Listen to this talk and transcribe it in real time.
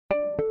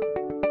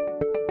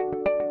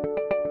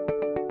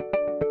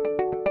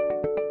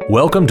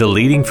Welcome to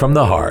Leading from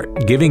the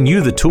Heart, giving you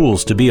the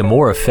tools to be a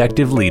more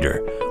effective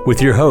leader, with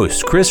your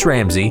hosts Chris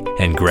Ramsey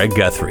and Greg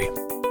Guthrie.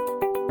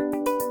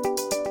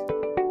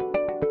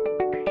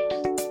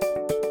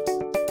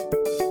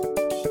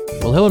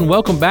 Well, hello and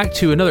welcome back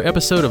to another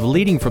episode of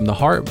Leading from the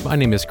Heart. My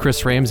name is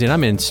Chris Ramsey, and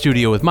I'm in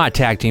studio with my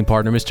tag team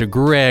partner, Mr.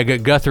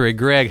 Greg Guthrie.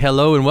 Greg,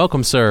 hello and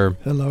welcome, sir.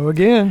 Hello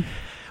again.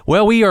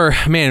 Well, we are,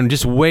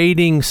 just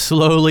wading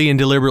slowly and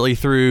deliberately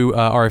through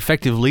our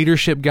Effective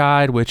Leadership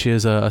Guide, which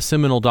is a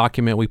seminal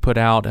document we put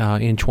out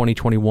in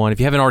 2021.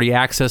 If you haven't already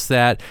accessed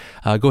that,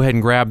 go ahead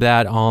and grab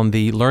that on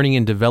the Learning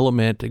and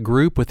Development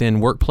group within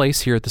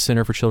Workplace here at the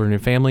Center for Children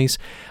and Families.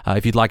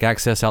 If you'd like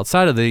access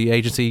outside of the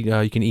agency,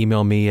 you can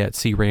email me at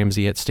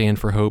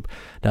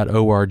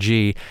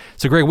cramsey@standforhope.org.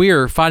 So, Greg, we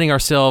are finding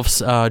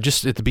ourselves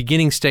just at the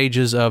beginning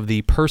stages of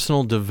the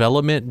personal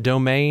development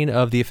domain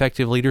of the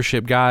Effective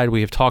Leadership Guide.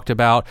 We have talked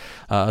about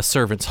a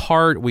servant's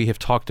heart. We have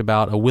talked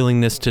about a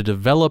willingness to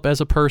develop as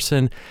a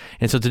person.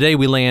 And so today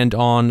we land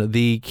on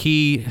the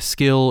key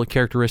skill,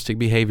 characteristic,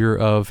 behavior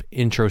of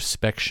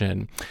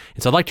introspection.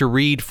 And so I'd like to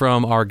read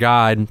from our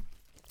guide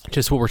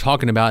just what we're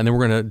talking about, and then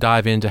we're going to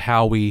dive into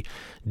how we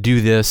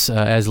do this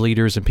as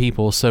leaders and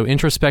people. So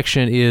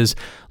introspection is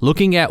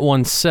looking at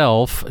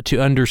oneself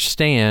to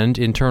understand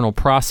internal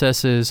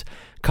processes,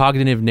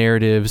 cognitive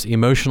narratives,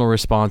 emotional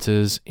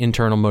responses,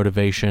 internal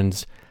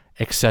motivations,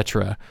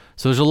 etc.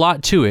 So there's a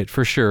lot to it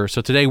for sure.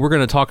 So today we're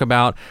going to talk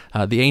about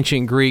the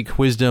ancient Greek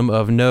wisdom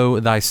of know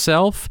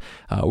thyself.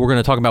 We're going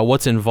to talk about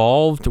what's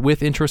involved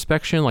with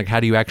introspection, like how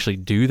do you actually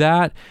do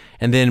that?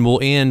 And then we'll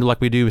end, like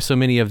we do with so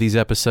many of these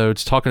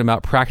episodes, talking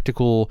about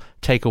practical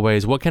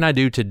takeaways. What can I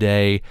do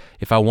today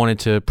if I wanted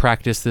to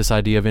practice this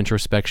idea of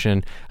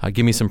introspection?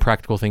 Give me some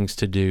practical things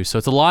to do. So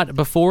it's a lot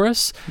before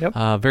us.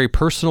 Yep. Very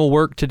personal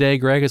work today,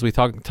 Greg, as we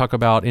talk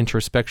about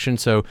introspection.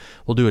 So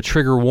we'll do a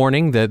trigger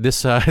warning that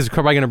this is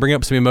probably going to bring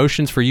up some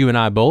emotions for you and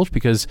I both,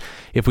 because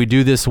if we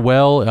do this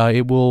well,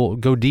 it will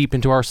go deep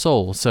into our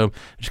soul. So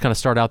just kind of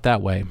start out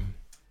that way.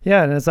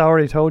 Yeah, and as I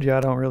already told you, I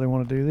don't really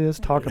want to do this,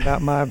 talk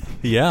about my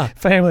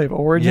family of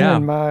origin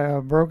and my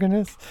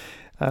brokenness,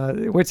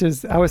 which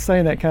is, I was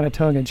saying that kind of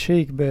tongue in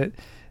cheek, but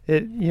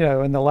it,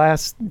 in the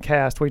last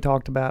cast, we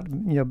talked about,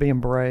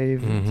 being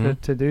brave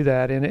to do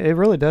that. And it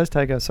really does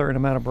take a certain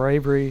amount of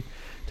bravery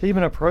to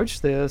even approach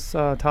this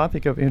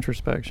topic of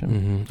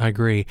introspection. I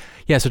agree.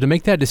 Yeah, so to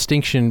make that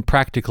distinction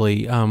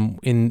practically,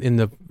 in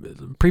the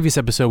previous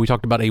episode, we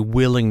talked about a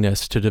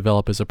willingness to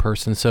develop as a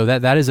person. So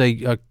that is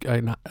a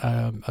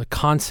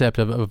concept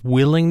of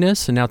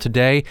willingness. And now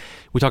today,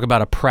 we talk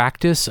about a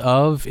practice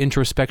of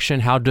introspection.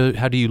 How do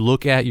you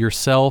look at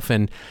yourself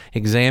and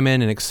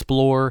examine and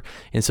explore?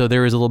 And so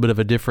there is a little bit of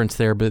a difference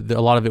there, but a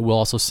lot of it will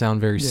also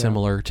sound very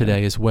similar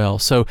today as well.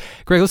 So,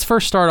 Greg, let's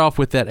first start off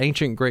with that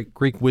ancient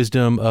Greek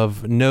wisdom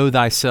of know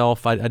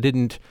thyself. I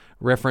didn't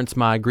reference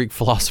my Greek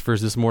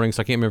philosophers this morning,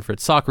 so I can't remember if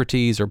it's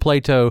Socrates or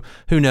Plato.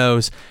 Who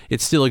knows?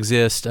 It still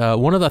exists.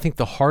 One of the, I think,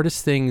 the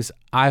hardest things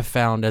I've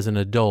found as an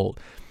adult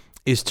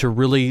is to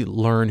really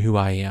learn who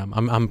I am.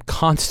 I'm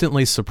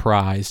constantly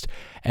surprised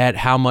at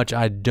how much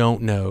I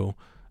don't know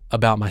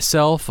about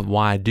myself,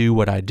 why I do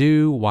what I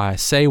do, why I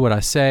say what I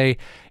say.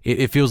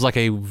 It feels like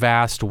a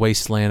vast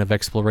wasteland of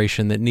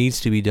exploration that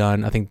needs to be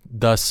done. I think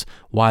thus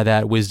why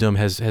that wisdom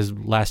has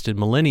lasted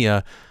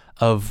millennia.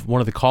 Of one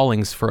of the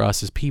callings for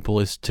us as people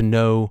is to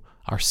know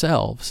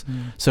ourselves.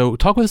 So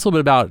talk with us a little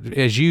bit about,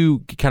 as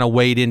you kind of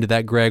wade into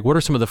that, Greg, what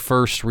are some of the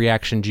first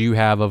reactions you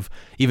have of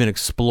even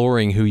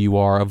exploring who you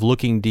are, of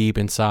looking deep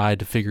inside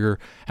to figure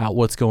out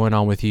what's going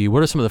on with you?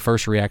 What are some of the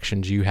first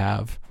reactions you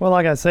have? Well,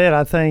 like I said,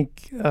 I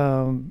think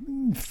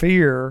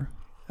fear.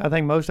 I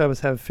think most of us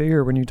have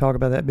fear when you talk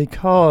about that,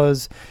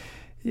 because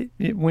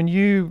when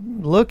you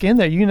look in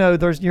there,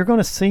 you're going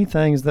to see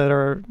things that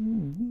are,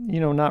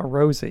 not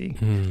rosy.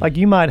 Like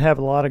you might have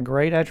a lot of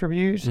great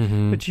attributes,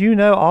 but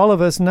all of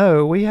us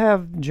know we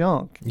have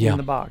junk in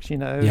the box.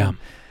 And I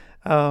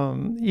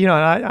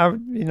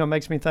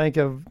makes me think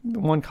of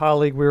one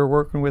colleague we were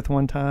working with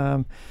one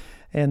time,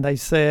 and they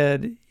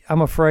said,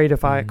 I'm afraid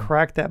if I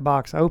crack that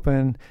box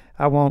open,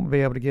 I won't be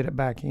able to get it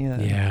back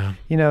in. Yeah.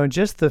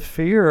 Just the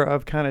fear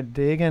of kind of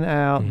digging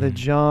out the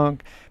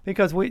junk,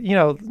 because we,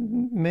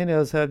 many of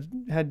us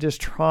had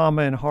just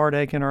trauma and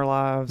heartache in our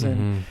lives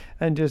and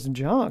just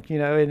junk,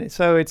 and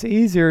so it's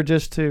easier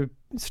just to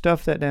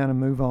stuff that down and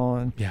move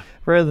on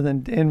rather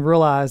than, and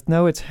realize,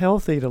 no, it's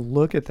healthy to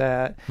look at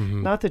that.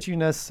 Not that you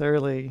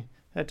necessarily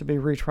have to be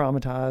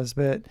re-traumatized,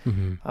 but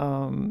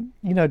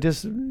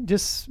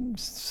just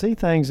see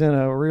things in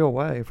a real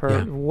way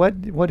for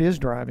what is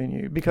driving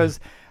you, because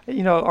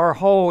our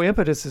whole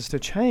impetus is to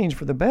change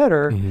for the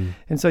better,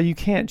 and so you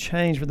can't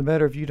change for the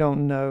better if you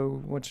don't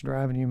know what's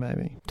driving you,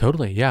 maybe.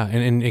 Totally, yeah.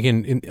 And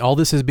again, all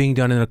this is being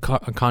done in a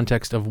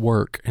context of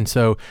work, and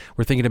so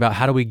we're thinking about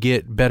how do we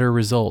get better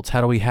results?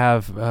 How do we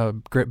have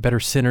better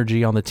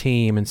synergy on the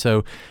team? And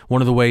so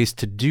one of the ways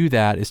to do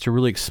that is to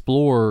really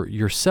explore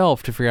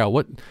yourself, to figure out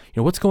what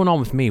what's going on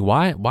with me?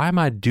 Why am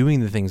I doing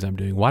the things I'm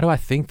doing? Why do I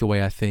think the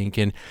way I think?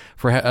 And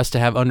for us to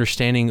have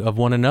understanding of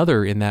one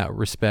another in that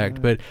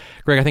respect. But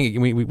Greg, I think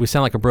we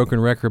sound like a broken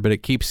record, but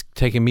it keeps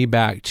taking me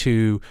back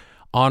to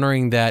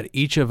honoring that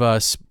each of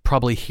us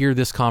probably hear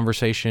this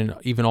conversation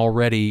even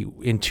already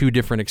in two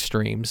different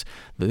extremes.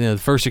 The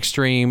first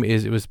extreme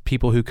is it was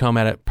people who come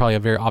at it probably a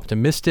very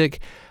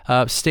optimistic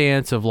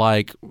stance of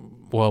like,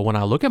 well, when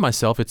I look at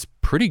myself, it's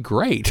pretty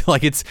great.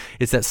 Like it's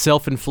that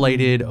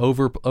self-inflated,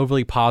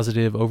 overly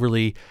positive,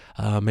 overly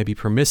maybe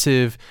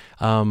permissive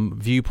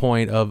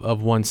viewpoint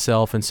of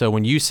oneself. And so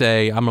when you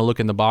say, I'm going to look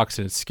in the box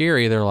and it's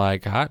scary, they're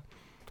like,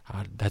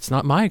 that's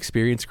not my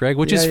experience, Greg,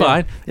 which is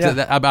fine. Yeah.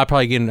 So I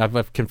probably, again,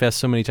 I've confessed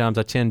so many times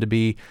I tend to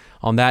be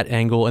on that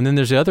angle. And then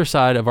there's the other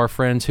side of our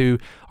friends who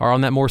are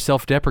on that more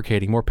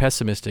self-deprecating, more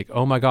pessimistic.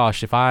 Oh my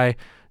gosh, if I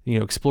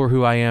explore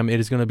who I am,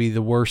 it is going to be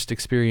the worst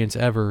experience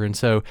ever. And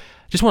so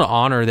just want to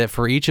honor that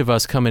for each of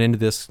us coming into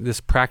this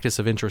practice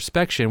of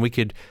introspection, we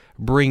could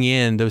bring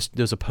in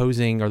those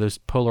opposing or those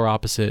polar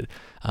opposite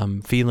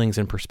feelings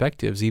and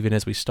perspectives even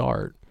as we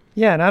start.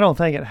 Yeah, and I don't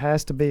think it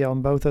has to be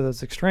on both of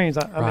those extremes.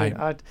 Right.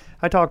 I mean,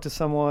 I talked to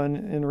someone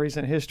in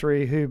recent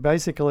history who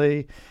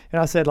basically,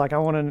 and I said, like, I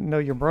want to know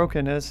your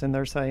brokenness, and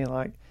they're saying,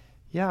 like,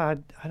 yeah,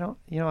 I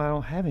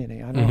don't have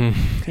any. I don't,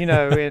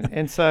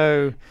 and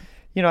so,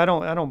 I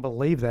don't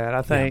believe that.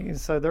 I think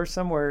so. They're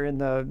somewhere in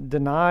the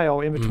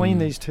denial, in between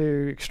these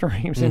two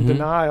extremes, in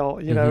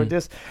denial.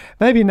 Just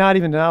maybe not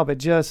even denial, but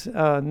just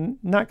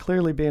not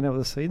clearly being able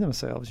to see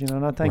themselves.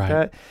 And I think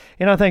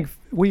I think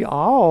we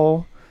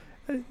all.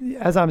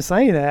 As I'm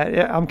saying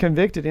that, I'm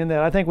convicted in that.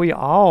 I think we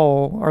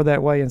all are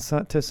that way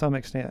to some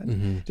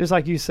extent. Just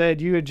like you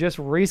said, you had just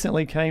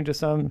recently came to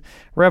some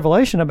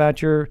revelation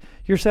about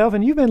yourself,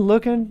 and you've been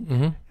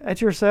looking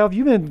at yourself.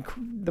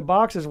 The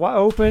box is wide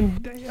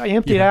open,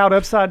 emptied out,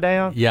 upside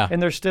down,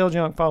 and there's still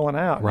junk falling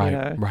out.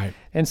 Right.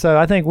 And so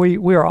I think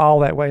we are all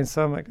that way in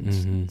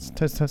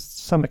to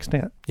some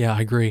extent. Yeah, I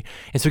agree.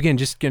 And so again,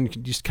 just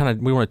kind of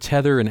we want to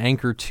tether and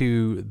anchor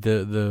to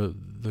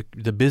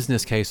the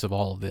business case of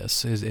all of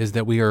this is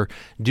that we are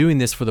doing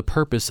this for the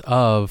purpose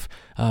of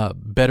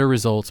better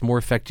results, more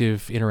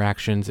effective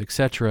interactions,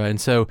 etc. And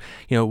so,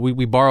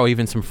 we borrow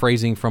even some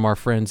phrasing from our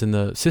friends in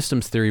the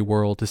systems theory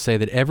world to say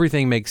that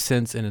everything makes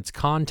sense in its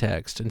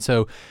context. And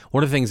so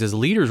one of the things as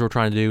leaders we're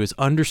trying to do is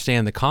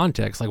understand the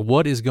context, like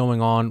what is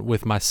going on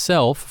with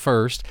myself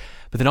first,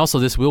 but then also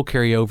this will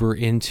carry over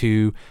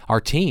into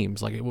our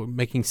teams, like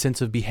making sense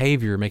of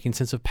behavior, making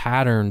sense of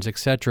patterns,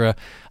 etc.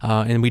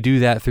 And we do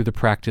that through the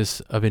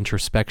practice of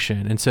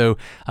introspection. And so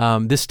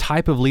this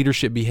type of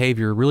leadership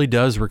behavior really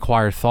does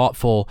require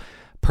thoughtful,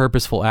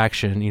 purposeful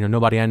action.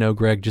 Nobody I know,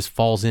 Greg, just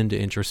falls into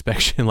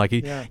introspection. Like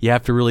you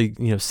have to really,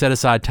 set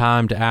aside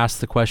time to ask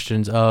the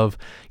questions of,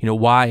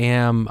 why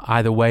am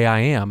I the way I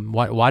am?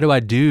 Why do I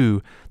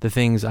do the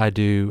things I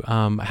do?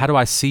 How do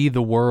I see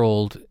the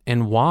world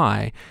and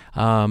why?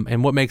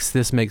 And what makes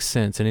this make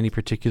sense in any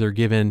particular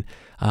given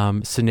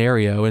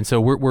scenario? And so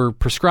we're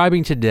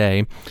prescribing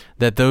today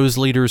that those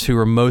leaders who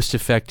are most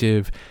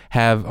effective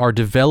are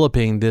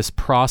developing this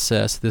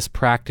process, this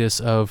practice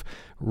of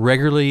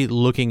regularly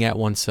looking at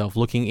oneself,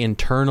 looking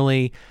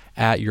internally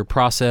at your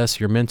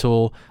process, your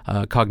mental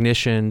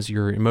cognitions,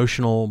 your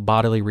emotional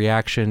bodily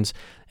reactions,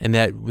 and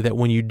that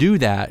when you do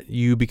that,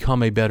 you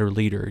become a better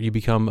leader. You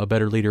become a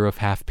better leader of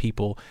half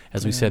people,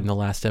 as we said in the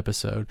last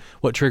episode.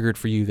 What triggered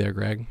for you there,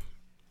 Greg?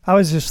 I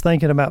was just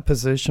thinking about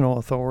positional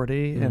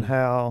authority and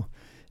how,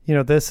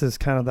 this is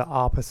kind of the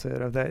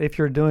opposite of that. If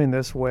you're doing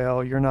this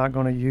well, you're not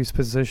going to use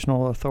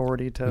positional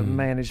authority to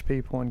manage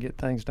people and get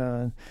things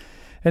done.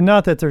 And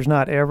not that there's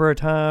not ever a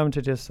time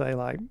to just say,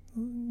 like,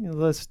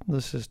 let's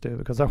just do it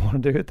because I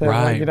want to do it that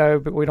way,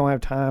 but we don't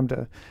have time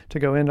to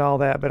go into all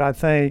that. But I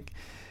think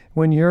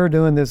when you're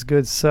doing this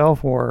good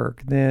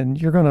self-work, then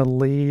you're going to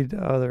lead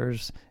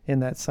others in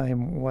that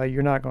same way.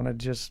 You're not going to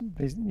just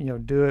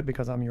do it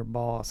because I'm your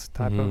boss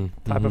type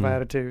of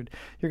attitude.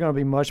 You're going to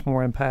be much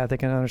more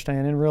empathic and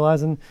understanding and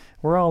realizing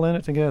we're all in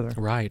it together.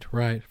 Right,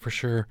 for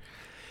sure.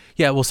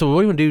 Yeah, well, so what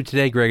we want to do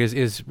today, Greg,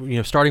 is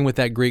starting with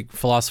that Greek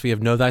philosophy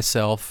of know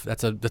thyself.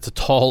 That's a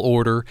tall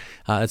order.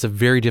 It's a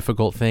very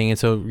difficult thing, and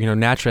so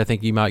naturally, I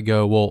think you might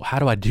go, well, how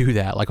do I do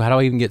that? Like, how do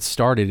I even get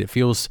started? It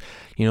feels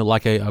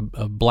like a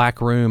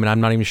black room, and I'm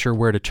not even sure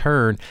where to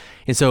turn.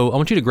 And so I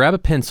want you to grab a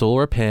pencil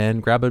or a pen,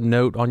 grab a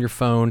note on your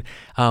phone.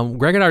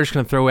 Greg and I are just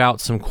going to throw out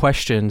some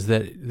questions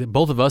that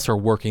both of us are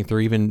working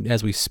through, even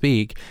as we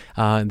speak.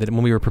 That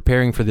when we were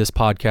preparing for this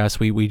podcast,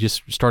 we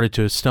just started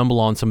to stumble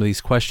on some of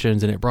these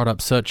questions, and it brought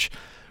up such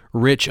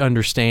rich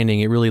understanding.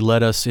 It really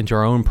led us into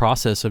our own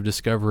process of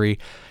discovery.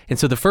 And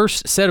so the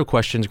first set of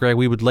questions, Greg,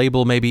 we would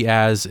label maybe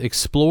as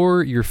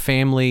explore your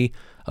family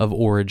of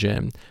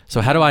origin. So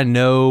how do I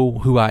know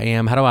who I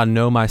am? How do I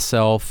know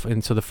myself?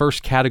 And so the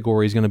first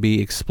category is going to be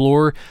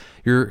explore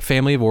your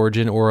family of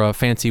origin, or a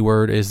fancy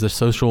word is the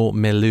social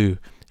milieu,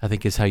 I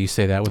think is how you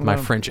say that with my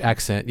French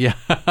accent. Yeah.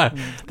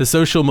 The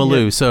social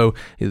milieu. Yeah. So,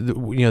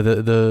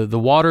 the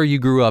water you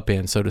grew up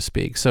in, so to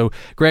speak. So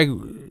Greg,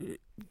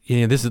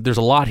 there's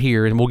a lot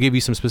here, and we'll give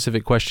you some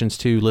specific questions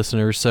too,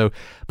 listeners. So,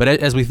 but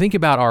as we think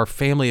about our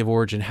family of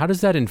origin, how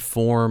does that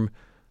inform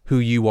who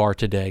you are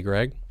today,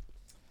 Greg?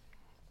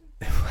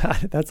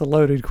 That's a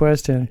loaded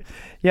question.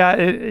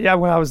 Yeah,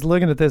 when I was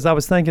looking at this, I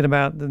was thinking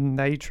about the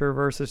nature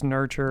versus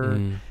nurture,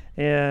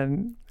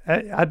 and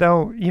I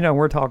don't,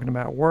 we're talking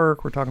about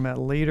work, we're talking about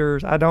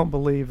leaders. I don't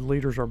believe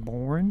leaders are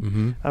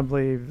born. I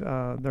believe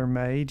they're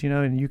made,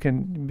 and you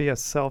can be a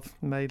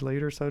self-made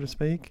leader, so to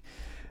speak.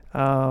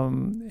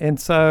 And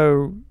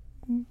so,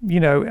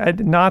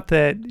 not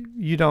that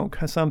you don't,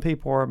 some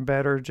people are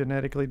better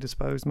genetically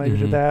disposed maybe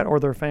to that, or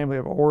their family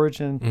of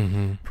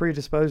origin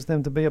predispose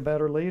them to be a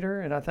better leader.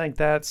 And I think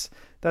that's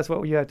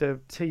what you have to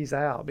tease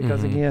out,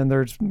 because again,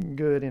 there's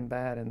good and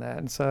bad in that.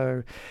 And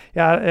so,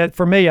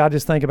 for me, I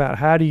just think about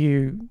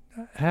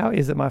how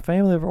is it my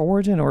family of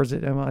origin, or is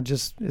it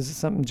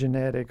something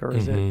genetic, or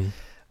is it,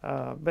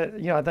 but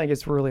I think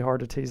it's really hard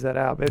to tease that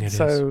out.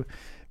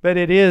 But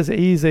it is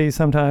easy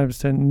sometimes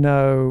to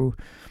know,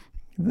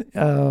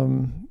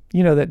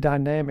 that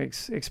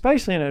dynamics,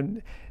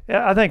 especially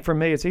I think for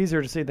me, it's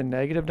easier to see the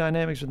negative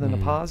dynamics than the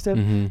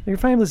positive. Your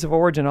families of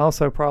origin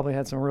also probably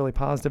had some really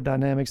positive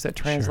dynamics that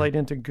translate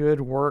into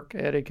good work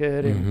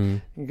etiquette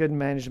and good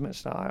management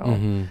style.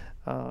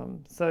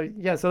 So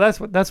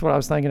that's what I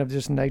was thinking of,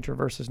 just nature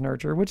versus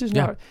nurture, which is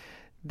not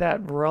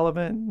that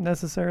relevant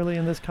necessarily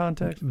in this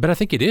context. But I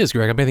think it is,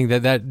 Greg. I think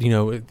that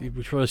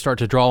we really start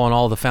to draw on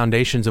all the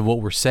foundations of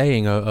what we're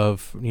saying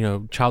of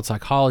child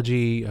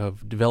psychology,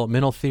 of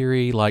developmental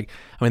theory.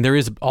 There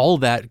is all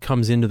of that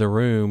comes into the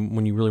room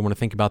when you really want to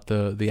think about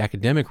the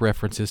academic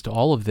references to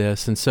all of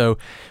this. And so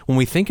when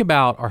we think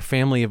about our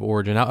family of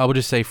origin, I would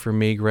just say for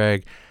me,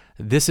 Greg,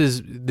 this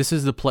is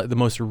the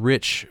most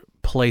rich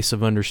place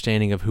of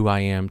understanding of who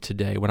I am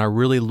today. When I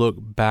really look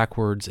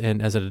backwards,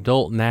 and as an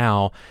adult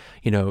now,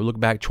 look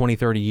back 20,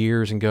 30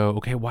 years and go,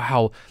 okay,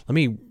 wow, let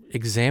me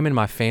examine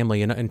my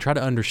family and try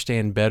to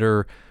understand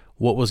better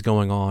what was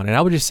going on. And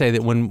I would just say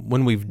that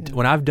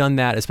when I've done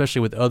that,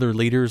 especially with other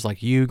leaders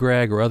like you,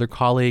 Greg, or other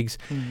colleagues,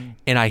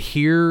 and I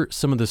hear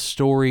some of the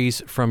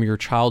stories from your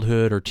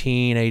childhood or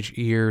teenage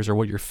years, or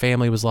what your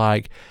family was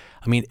like,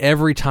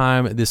 every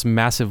time this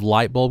massive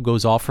light bulb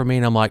goes off for me,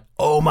 and I'm like,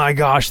 oh my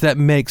gosh, that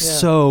makes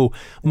so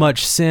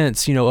much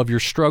sense, of your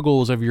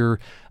struggles, of your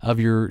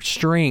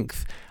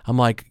strength. I'm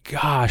like,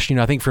 gosh,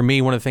 I think for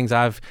me, one of the things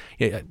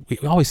we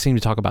always seem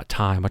to talk about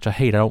time, which I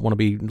hate. I don't want to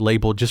be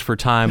labeled just for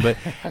time, but,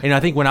 and I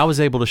think when I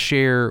was able to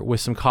share with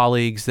some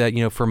colleagues that,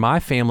 for my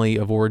family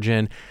of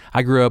origin,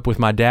 I grew up with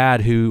my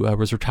dad, who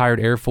was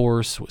retired Air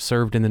Force,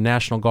 served in the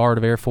National Guard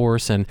of Air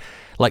Force, and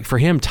for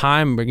him,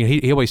 time,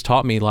 he always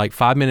taught me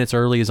 5 minutes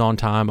early is on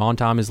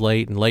time is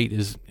late, and late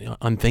is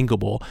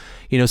unthinkable.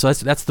 So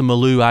that's the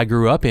milieu I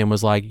grew up in,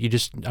 was I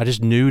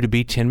just knew to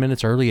be 10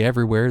 minutes early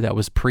everywhere. That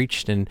was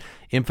preached and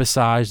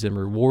emphasized and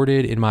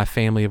rewarded in my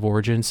family of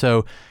origin.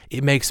 So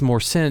it makes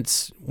more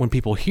sense when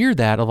people hear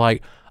that, of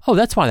oh,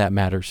 that's why that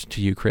matters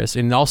to you, Chris.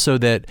 And also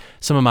that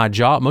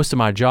most of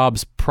my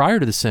jobs prior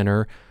to the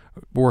center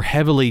were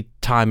heavily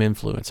time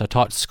influenced. I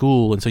taught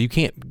school, and so you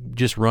can't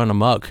just run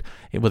amok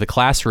with a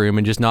classroom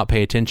and just not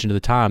pay attention to the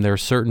time. There are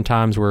certain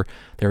times where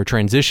there are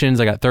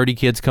transitions. I got 30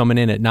 kids coming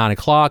in at 9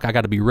 o'clock. I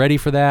got to be ready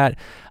for that.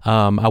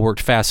 I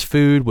worked fast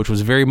food, which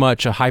was very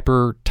much a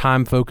hyper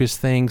time focused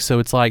thing. So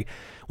it's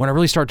when I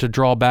really start to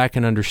draw back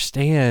and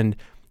understand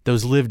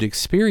those lived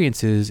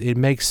experiences, it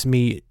makes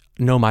me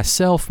know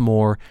myself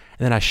more,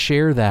 and then I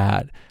share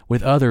that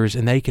with others,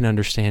 and they can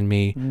understand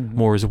me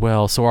more as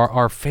well. So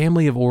our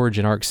family of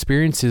origin, our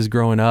experiences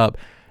growing up,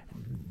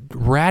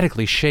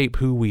 radically shape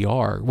who we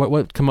are.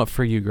 What come up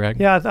for you, Greg?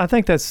 Yeah, I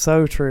think that's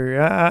so true.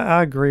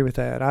 I agree with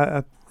that.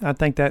 I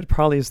think that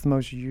probably is the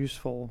most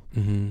useful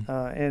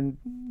and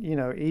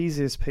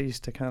easiest piece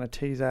to kind of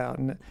tease out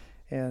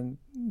and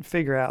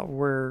figure out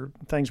where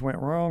things went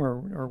wrong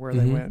or where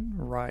they went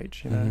right.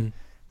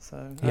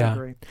 So I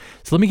agree.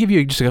 So let me give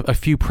you just a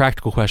few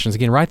practical questions.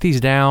 Again, write these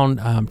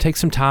down. Take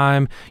some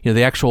time.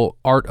 The actual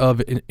art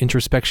of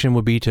introspection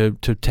would be to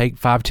take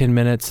 5-10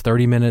 minutes,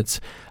 30 minutes,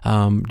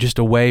 just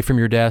away from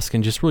your desk,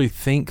 and just really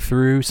think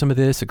through some of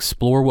this,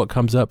 explore what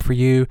comes up for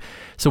you.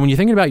 So when you're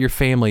thinking about your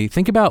family,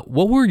 think about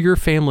what were your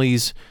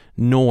family's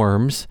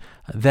norms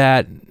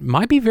that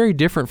might be very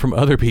different from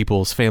other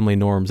people's family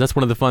norms. That's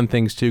one of the fun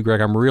things too,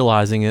 Greg. I'm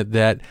realizing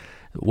that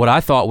what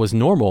I thought was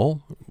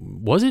normal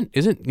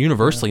isn't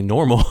universally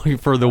normal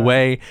for the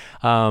way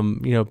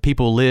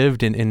people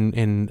lived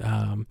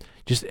and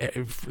just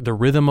the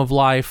rhythm of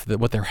life,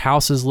 what their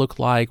houses looked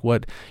like,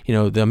 what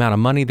the amount of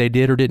money they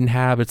did or didn't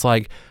have. It's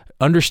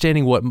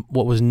understanding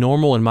what was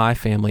normal in my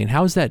family, and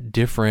how is that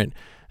different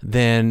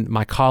than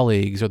my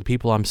colleagues or the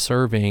people I'm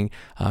serving,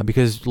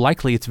 because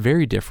likely it's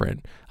very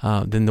different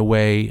than the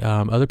way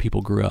other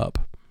people grew up.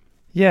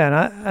 Yeah,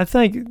 and I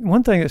think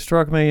one thing that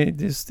struck me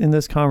just in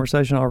this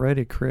conversation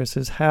already, Chris,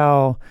 is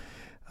how,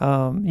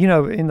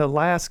 in the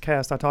last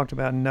cast I talked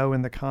about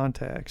knowing the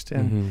context.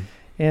 And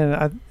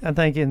I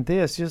think in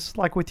this, just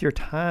like with your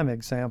time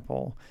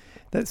example,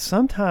 that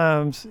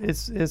sometimes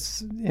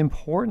it's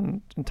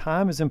important, and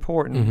time is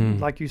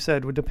important. Like you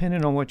said,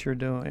 depending on what you're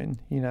doing.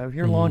 If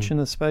you're launching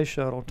the space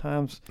shuttle,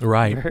 time's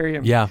very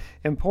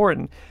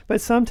important. But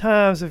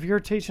sometimes if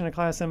you're teaching a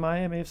class in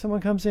Miami, if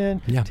someone comes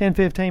in 10,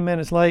 15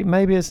 minutes late,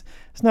 maybe it's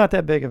not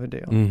that big of a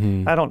deal.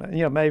 I don't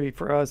know. Maybe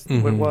for us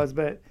it was,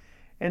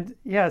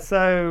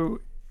 so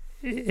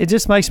it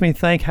just makes me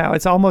think how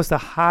it's almost a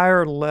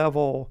higher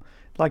level.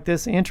 Like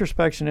this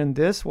introspection in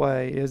this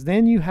way is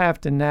then you have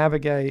to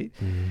navigate,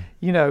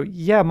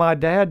 my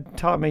dad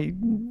taught me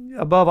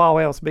above all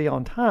else be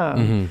on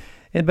time.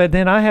 But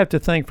then I have to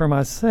think for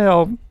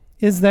myself,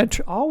 is that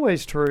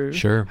always true?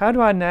 Sure. How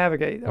do I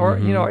navigate? Or,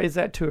 is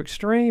that too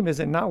extreme? Is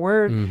it not?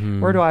 Where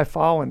do I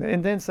fall in that?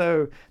 And then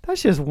so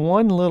that's just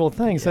one little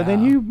thing. So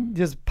then you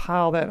just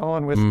pile that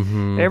on with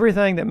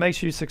everything that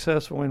makes you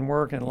successful in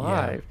work and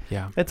life.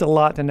 It's a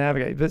lot to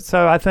navigate. But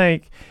so I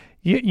think,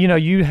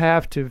 you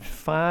have to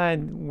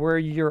find where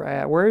you're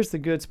at. Where's the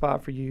good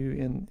spot for you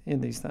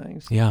in these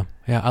things? Yeah,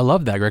 I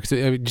love that, Greg. So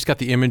I just got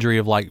the imagery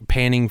of like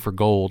panning for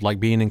gold,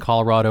 like being in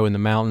Colorado in the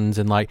mountains,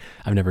 and like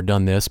I've never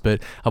done this,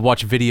 but I've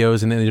watched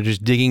videos, and then they're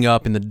just digging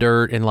up in the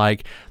dirt, and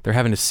like they're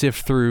having to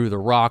sift through the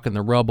rock and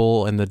the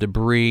rubble and the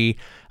debris,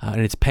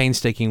 and it's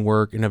painstaking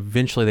work. And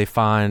eventually they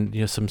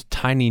find some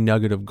tiny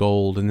nugget of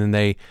gold, and then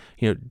they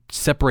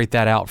separate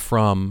that out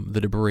from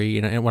the debris.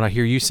 And what I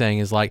hear you saying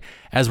is like,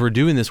 as we're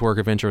doing this work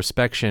of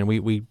introspection,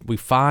 we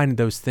find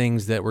those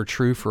things that were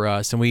true for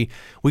us, and we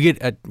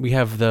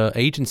have the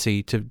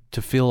agency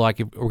to feel like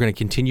if we're going to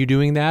continue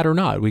doing that or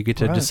not. We get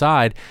to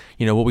decide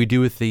what we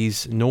do with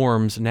these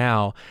norms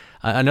now.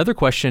 Another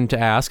question to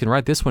ask, and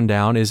write this one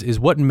down, is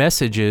what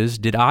messages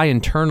did I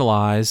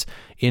internalize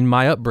in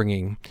my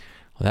upbringing?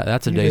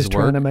 That's a day's work.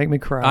 You're trying to make me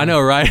cry. I know,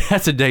 right?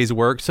 That's a day's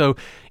work. So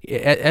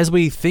as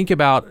we think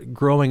about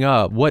growing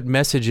up, what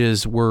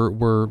messages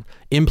were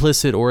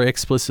implicit or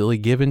explicitly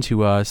given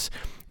to us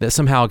that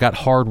somehow got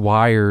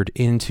hardwired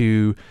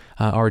into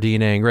our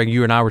DNA? And Greg,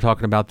 you and I were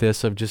talking about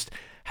this, of just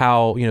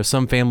how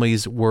some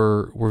families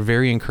were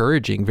very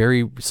encouraging,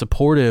 very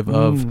supportive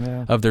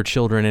of their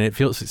children, and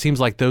it seems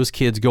like those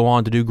kids go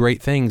on to do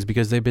great things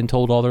because they've been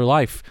told all their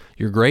life,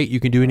 you're great, you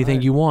can do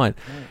anything you want.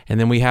 And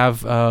then we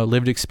have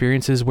lived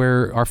experiences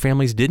where our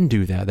families didn't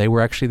do that. They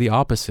were actually the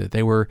opposite.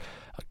 They were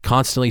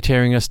constantly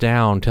tearing us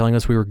down, telling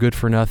us we were good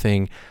for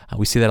nothing.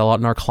 We see that a lot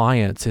in our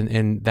clients,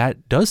 and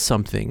that does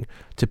something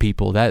to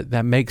people.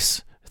 That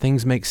makes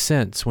things make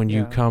sense when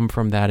you come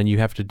from that, and you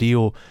have to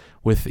deal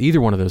with either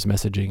one of those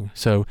messaging.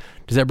 So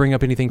does that bring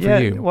up anything for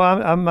you?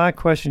 Well, my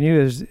question to you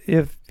is,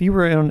 if you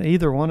were on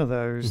either one of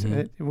those,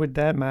 would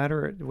that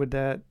matter? Would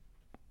that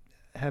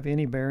have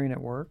any bearing at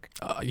work?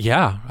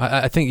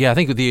 I think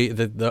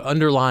the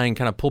underlying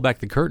kind of pull back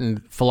the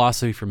curtain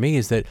philosophy for me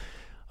is that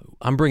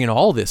I'm bringing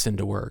all this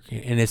into work,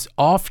 and it's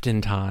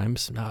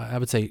oftentimes, I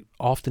would say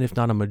often, if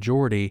not a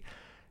majority,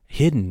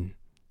 hidden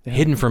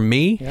from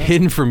me,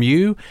 hidden from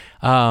you.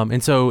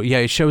 And so,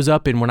 it shows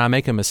up in when I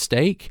make a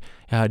mistake.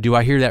 Do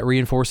I hear that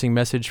reinforcing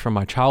message from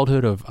my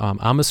childhood of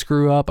I'm a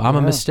screw up, I'm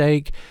a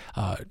mistake?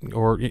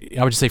 Or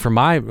I would just say from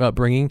my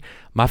upbringing,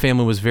 my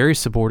family was very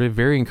supportive,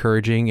 very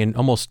encouraging, and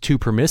almost too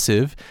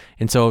permissive.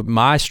 And so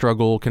my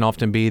struggle can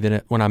often be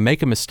that when I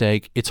make a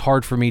mistake, it's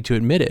hard for me to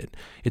admit it.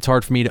 It's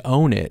hard for me to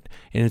own it.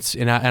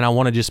 And I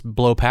want to just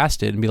blow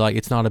past it and be like,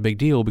 it's not a big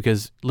deal,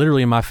 because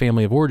literally in my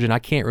family of origin, I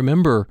can't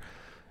remember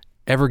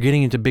ever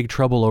getting into big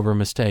trouble over a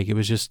mistake. It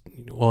was just,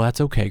 well, that's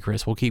okay,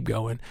 Chris, we'll keep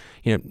going.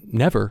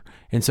 Never.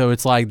 And so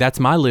it's like, that's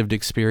my lived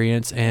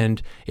experience,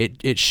 and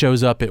it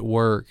shows up at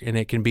work, and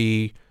it can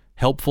be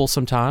helpful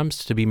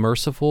sometimes to be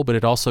merciful, but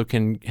it also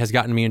has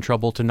gotten me in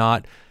trouble to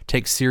not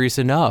take serious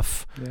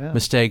enough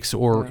mistakes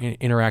or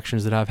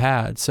interactions that I've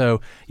had.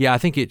 So I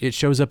think it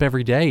shows up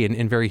every day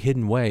in very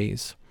hidden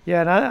ways.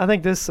 Yeah, and I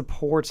think this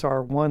supports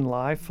our one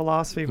life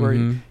philosophy, where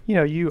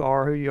you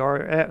are who you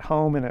are at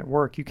home and at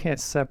work. You can't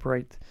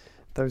separate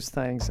those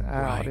things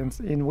out,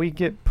 and we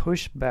get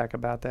pushback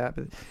about that.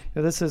 But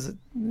this is,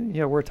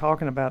 we're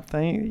talking about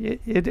things.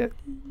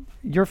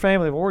 Your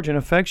family of origin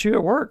affects you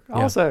at work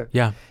also.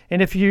 Yeah.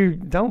 And if you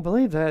don't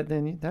believe that,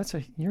 then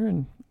you're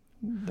in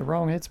the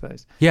wrong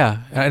headspace.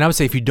 Yeah, and I would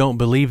say if you don't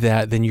believe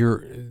that, then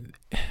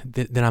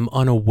then I'm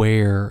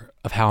unaware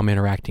of how I'm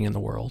interacting in the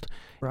world.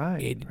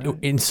 Right.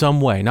 In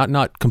some way,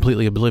 not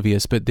completely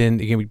oblivious, but then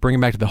again, we bring it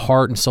back to the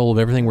heart and soul of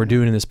everything we're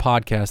doing in this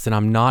podcast, then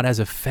I'm not as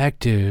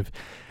effective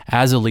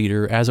as a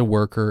leader, as a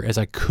worker, as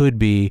I could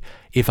be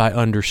if I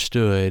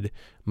understood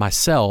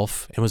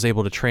myself and was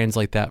able to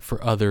translate that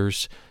for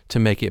others to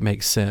make it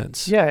make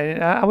sense. Yeah,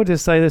 and I would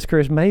just say this,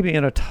 Chris, maybe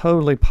in a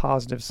totally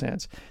positive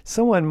sense.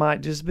 Someone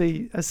might just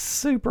be a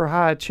super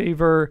high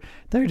achiever.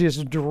 They're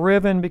just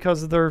driven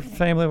because of their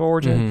family of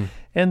origin,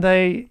 and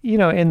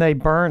they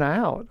burn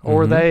out,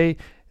 or they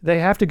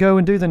have to go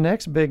and do the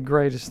next big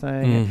greatest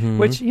thing,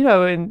 which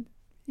and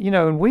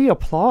we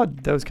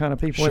applaud those kind of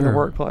people in the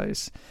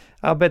workplace.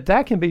 But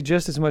that can be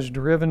just as much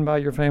driven by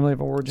your family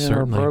of origin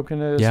or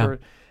brokenness,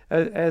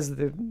 as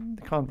the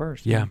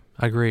converse. Yeah,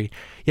 I agree.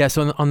 Yeah,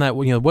 so on that,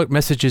 what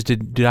messages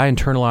did I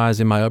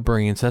internalize in my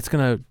upbringing? So that's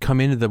going to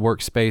come into the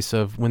workspace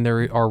of when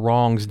there are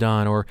wrongs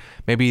done, or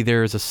maybe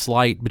there's a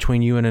slight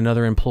between you and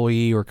another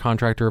employee or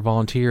contractor or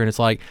volunteer, and it's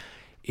like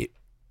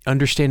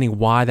understanding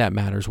why that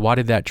matters. Why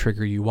did that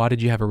trigger you? Why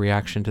did you have a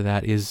reaction to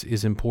that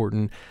is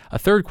important. A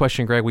third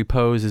question, Greg, we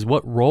pose is,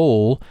 what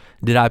role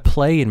did I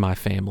play in my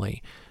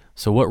family?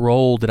 So what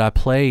role did I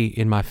play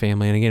in my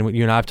family? And again,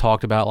 you and I have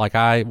talked about, like,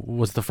 I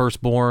was the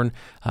firstborn.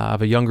 I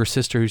have a younger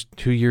sister who's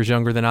 2 years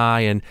younger than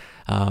I. And,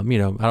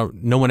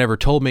 no one ever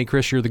told me,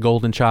 Chris, you're the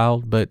golden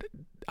child, but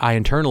I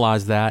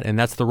internalized that. And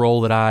that's the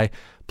role that I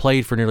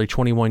played for nearly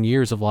 21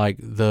 years, of like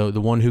the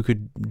one who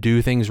could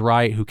do things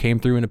right, who came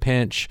through in a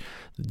pinch,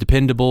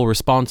 dependable,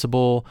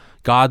 responsible,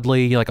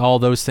 godly, like all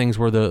those things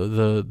were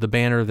the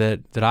banner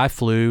that I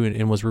flew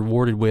and was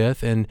rewarded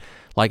with. And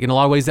like, in a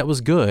lot of ways that was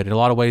good. In a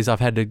lot of ways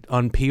I've had to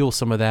unpeel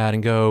some of that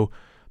and go,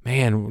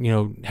 man,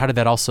 how did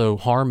that also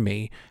harm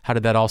me? How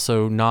did that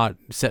also not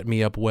set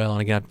me up well? And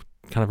again,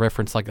 I've kind of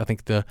referenced, like, I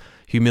think the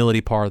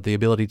humility part, the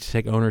ability to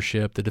take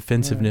ownership, the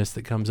defensiveness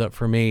that comes up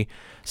for me.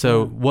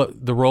 So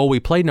what the role we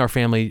played in our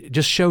family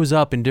just shows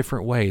up in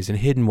different ways, in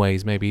hidden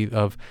ways maybe,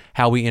 of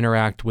how we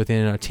interact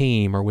within a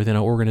team or within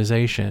an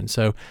organization.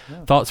 So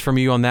thoughts from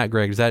you on that,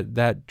 Greg? Does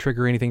that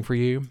trigger anything for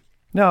you?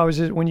 No, I was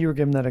just, when you were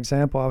giving that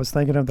example, I was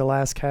thinking of the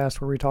last cast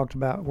where we talked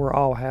about we're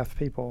all half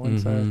people.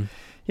 And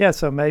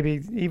so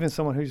maybe even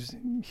someone who's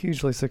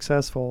hugely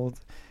successful,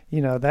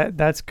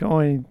 that's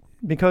going,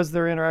 because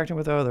they're interacting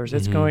with others,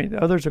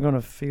 others are going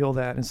to feel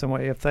that in some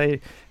way. If they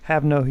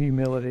have no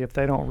humility, if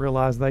they don't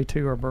realize they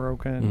too are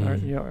broken,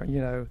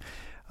 or,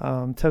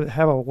 to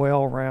have a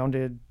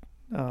well-rounded,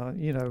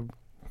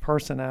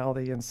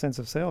 personality and sense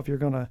of self, you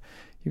got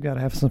to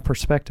have some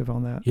perspective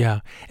on that.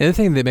 Yeah. And the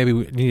thing that maybe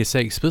we need to say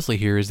explicitly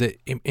here is that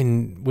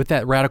with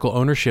that radical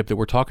ownership that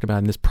we're talking about,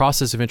 in this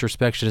process of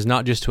introspection, is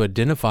not just to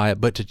identify it,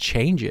 but to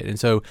change it. And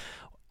so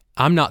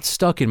I'm not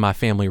stuck in my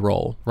family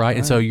role, right?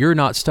 And so you're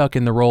not stuck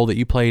in the role that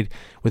you played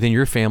within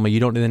your family.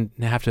 You don't then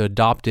have to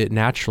adopt it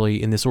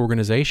naturally in this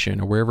organization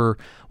or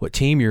what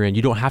team you're in.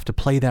 You don't have to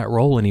play that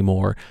role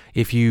anymore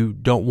if you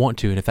don't want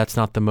to, and if that's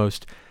not the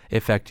most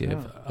effective.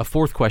 Yeah. A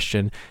fourth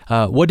question,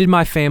 what did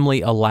my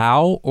family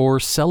allow or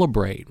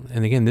celebrate?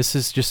 And again, this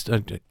is just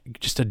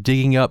a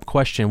digging up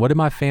question. What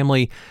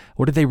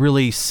did they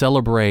really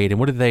celebrate, and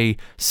what did they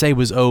say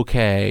was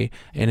okay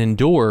and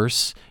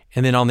endorse?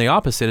 And then on the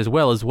opposite as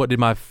well, is what did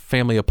my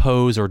family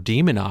oppose or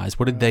demonize?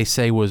 What did they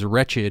say was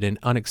wretched and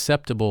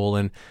unacceptable?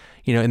 And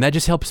and that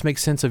just helps make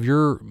sense of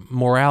your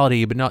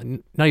morality, but not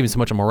even so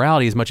much a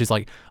morality as much as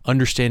like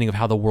understanding of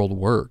how the world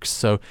works.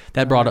 So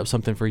that brought up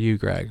something for you,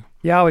 Greg.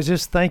 Yeah, I was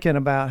just thinking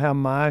about how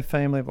my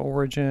family of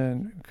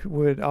origin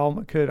could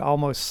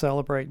almost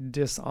celebrate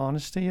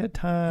dishonesty at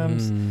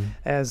times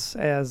as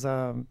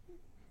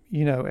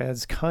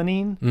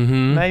cunning,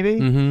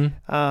 maybe.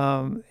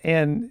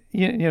 And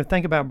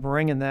think about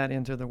bringing that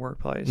into the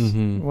workplace.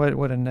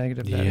 What a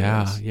negative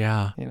that is.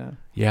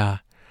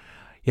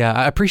 Yeah,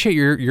 I appreciate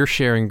your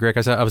sharing, Greg.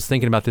 I was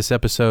thinking about this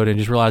episode and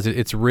just realized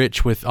it's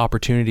rich with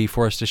opportunity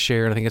for us to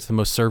share, and I think it's the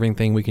most serving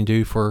thing we can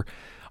do for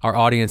our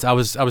audience. I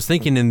was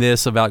thinking in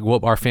this about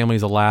what our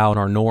families allow and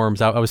our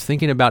norms. I was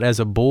thinking about, as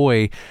a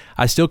boy,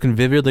 I still can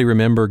vividly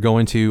remember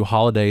going to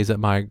holidays at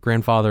my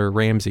grandfather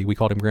Ramsey. We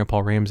called him Grandpa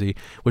Ramsey,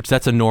 which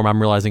that's a norm I'm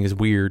realizing is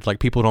weird. Like,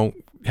 people don't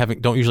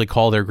usually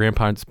call their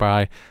grandparents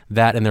by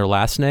that in their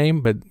last name,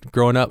 but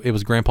growing up, it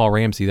was Grandpa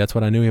Ramsey. That's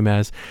what I knew him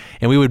as.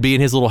 And we would be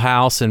in his little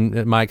house,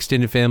 and my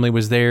extended family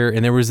was there,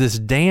 and there was this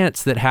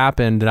dance that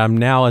happened that I'm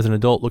now, as an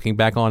adult, looking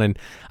back on, and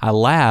I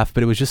laugh,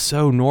 but it was just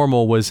so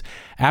normal. Was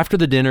after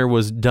the dinner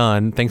was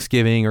done,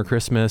 Thanksgiving or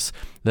Christmas,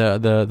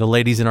 the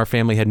ladies in our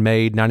family had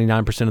made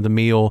 99% of the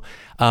meal.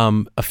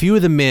 A few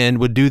of the men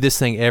would do this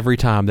thing every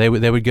time. They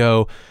would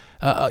go,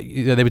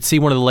 they would see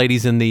one of the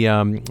ladies in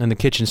the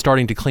kitchen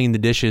starting to clean the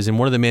dishes, and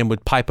one of the men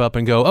would pipe up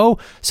and go, "Oh,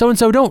 so and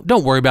so,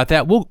 don't worry about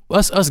that.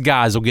 Us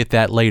guys will get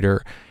that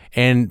later."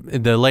 And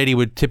the lady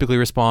would typically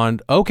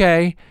respond,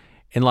 "Okay,"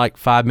 and like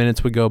 5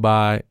 minutes would go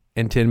by,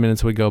 and 10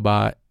 minutes would go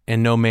by,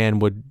 and no man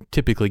would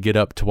typically get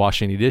up to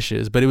wash any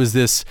dishes. But it was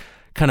this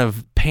kind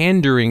of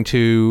pandering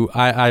to,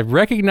 I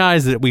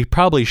recognize that we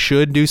probably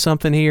should do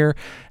something here,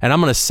 and I'm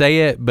going to say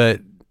it,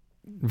 but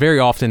very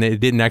often it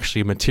didn't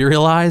actually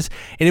materialize.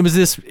 And it was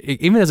this,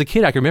 even as a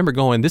kid, I can remember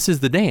going, this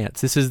is the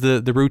dance, this is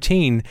the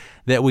routine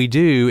that we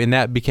do, and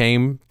that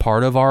became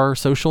part of our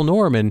social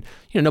norm. And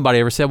nobody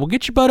ever said, well,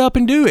 get your butt up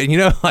and do it,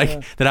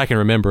 that I can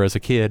remember as a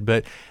kid.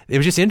 But it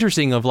was just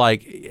interesting of,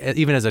 like,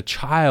 even as a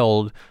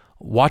child,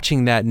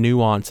 watching that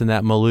nuance and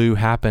that milieu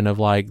happen of,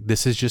 like,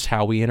 this is just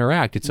how we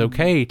interact. It's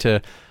okay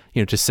to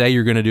say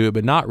you're going to do it,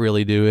 but not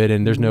really do it,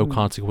 and there's no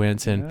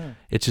consequence, and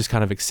it's just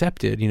kind of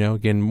accepted,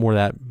 again, more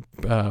that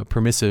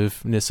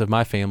permissiveness of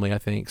my family, I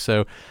think.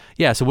 So,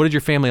 so what did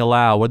your family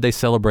allow? What did they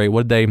celebrate?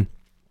 What did they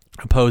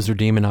oppose or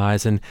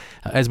demonize? And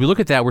as we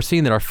look at that, we're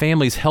seeing that our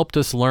families helped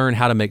us learn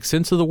how to make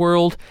sense of the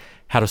world,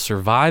 how to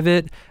survive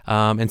it.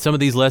 And some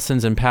of these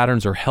lessons and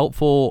patterns are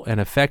helpful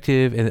and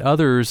effective, and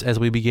others, as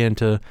we begin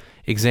to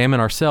examine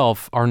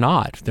ourselves, are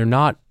not. They're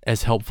not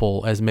as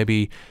helpful as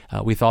maybe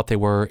we thought they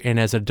were. And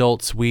as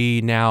adults,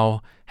 we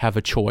now have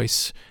a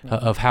choice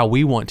of how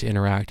we want to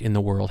interact in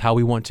the world, how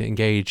we want to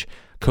engage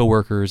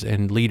coworkers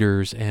and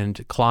leaders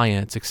and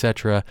clients,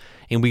 etc.,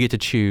 and we get to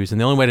choose.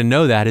 And the only way to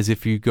know that is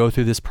if you go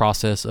through this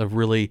process of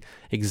really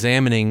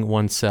examining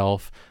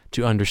oneself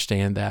to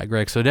understand that,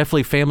 Greg. So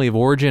definitely family of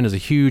origin is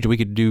we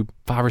could do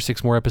 5 or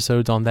 6 more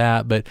episodes on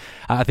that, but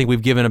I think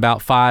we've given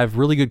about 5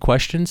 really good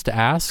questions to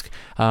ask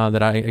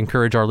that I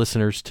encourage our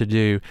listeners to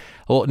do.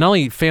 Well, not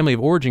only family of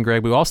origin,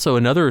 Greg, but also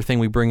another thing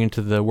we bring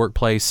into the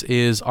workplace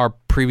is our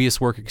previous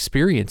work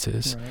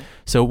experiences. Right.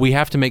 So we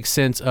have to make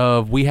sense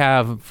of, we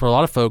have, for a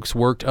lot of folks,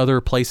 worked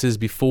other places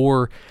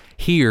before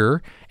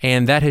here,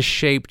 and that has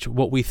shaped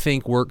what we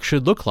think work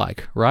should look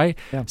like, right?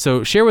 Yeah.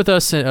 So share with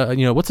us,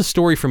 what's a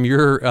story from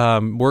your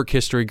work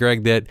history,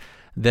 Greg,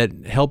 that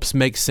helps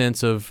make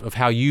sense of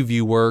how you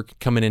view work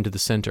coming into the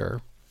center?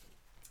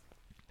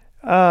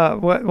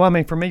 Well, I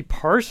mean, for me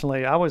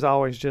personally, I was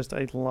always just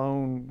a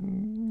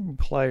lone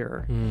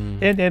player,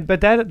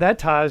 but that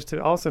ties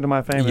to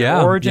my family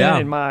of origin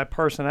and my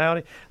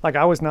personality. Like,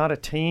 I was not a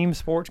team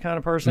sports kind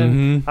of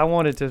person. I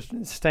wanted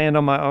to stand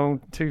on my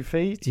own 2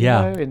 feet, you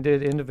know, and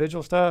did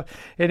individual stuff.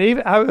 And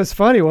even I was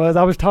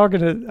talking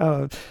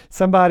to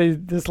somebody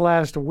this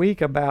last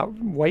week about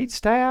wait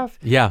staff,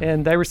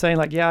 and they were saying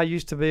like, I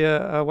used to be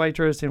a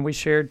waitress, and we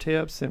shared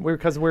tips, and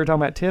because we were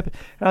talking about tip, and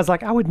I was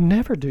like, I would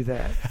never do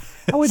that.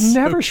 I would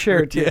never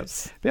share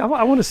tips. I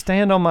want to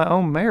stand on my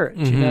own merit,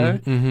 you know?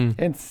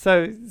 And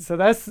so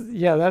that's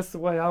the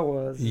way I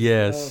was.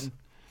 Yes.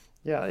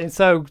 And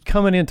so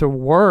coming into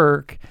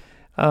work,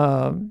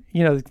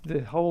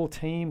 the whole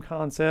team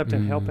concept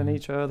and helping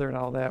each other and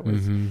all that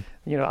was,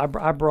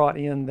 I brought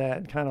in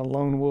that kind of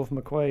lone wolf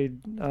McQuade,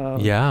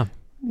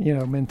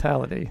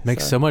 mentality.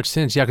 Makes so much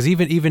sense. Yeah, because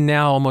even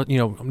now, almost,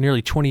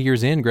 nearly 20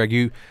 years in,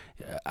 Greg,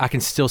 I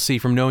can still see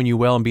from knowing you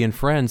well and being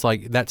friends,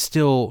 like that's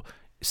still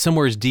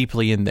somewhere is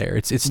deeply in there.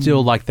 It's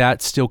still like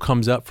that still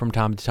comes up from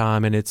time to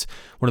time, and it's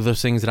one of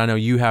those things that I know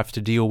you have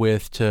to deal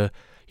with to,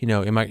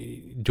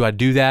 do I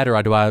do that,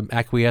 or do I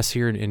acquiesce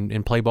here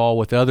and play ball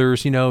with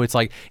others? It's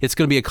like it's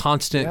going to be a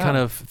constant kind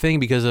of thing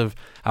because of,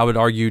 I would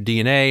argue,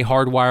 DNA,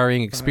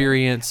 hardwiring,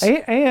 experience.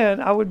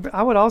 And I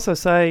would also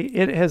say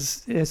it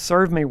has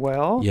served me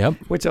well. Yep.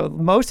 Which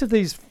most of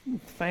these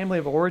family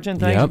of origin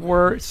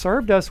things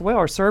served us well,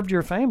 or served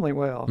your family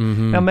well.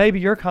 Now maybe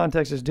your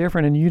context is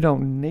different and you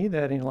don't need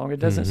that any longer.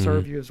 It doesn't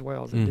serve you as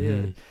well as it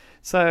did.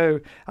 So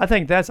I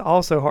think that's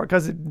also hard,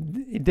 because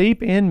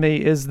deep in me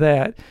is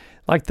that,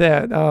 like,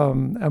 that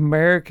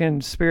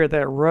American spirit,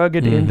 that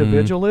rugged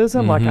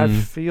individualism. Like, I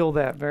feel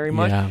that very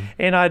much,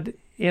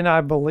 and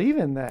I believe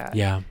in that.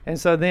 Yeah. And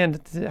so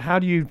then, how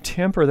do you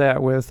temper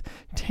that with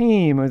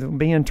team, with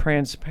being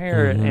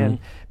transparent and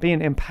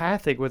being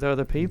empathic with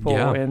other people?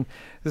 Yeah. And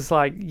it's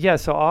like,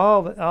 so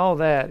all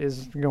that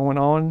is going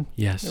on.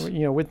 Yes.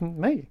 With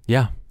me.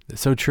 Yeah.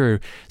 So true.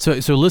 So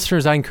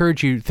listeners, I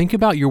encourage you, think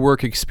about your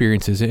work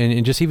experiences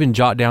and just even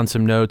jot down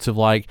some notes of,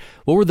 like,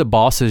 what were the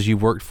bosses you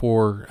worked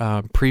for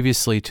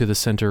previously to the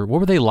center? What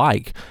were they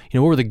like?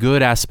 What were the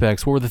good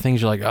aspects? What were the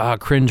things you're like,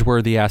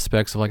 cringeworthy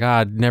aspects of, like,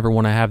 I'd never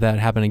want to have that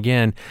happen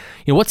again?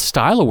 What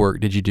style of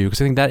work did you do?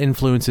 Because I think that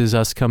influences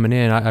us coming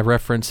in. I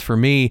referenced, for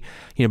me,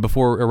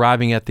 before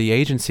arriving at the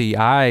agency,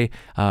 I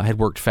had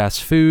worked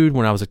fast food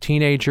when I was a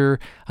teenager.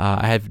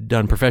 I have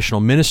done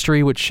professional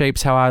ministry, which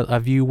shapes how I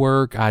view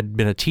work. I'd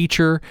been a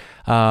teacher.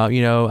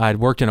 I'd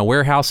worked in a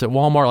warehouse at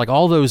Walmart. Like,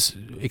 all those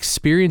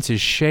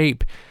experiences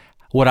shape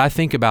what I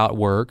think about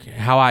work,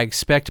 how I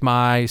expect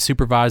my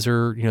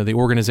supervisor, the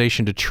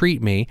organization, to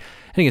treat me.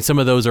 I think some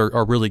of those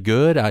are really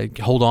good. I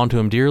hold on to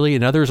them dearly,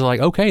 and others are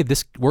like, okay,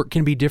 this work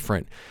can be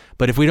different.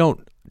 But if we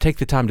don't take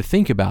the time to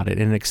think about it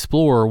and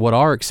explore what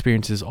our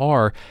experiences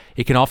are,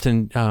 it can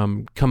often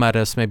come at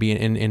us maybe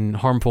in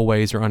harmful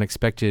ways or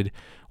unexpected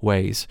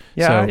ways.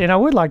 Yeah, and I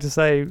would like to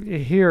say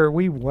here,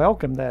 we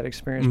welcome that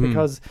experience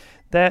because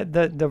that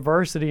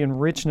diversity and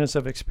richness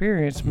of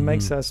experience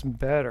makes us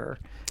better.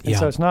 And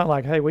so it's not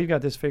like, hey, we've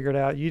got this figured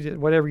out. You did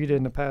whatever you did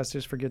in the past,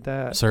 just forget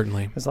that.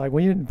 Certainly. It's like,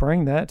 we didn't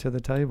bring that to the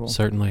table.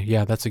 Certainly.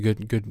 Yeah, that's a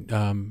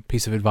good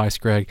piece of advice,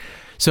 Greg.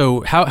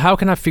 So how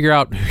can I figure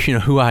out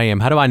who I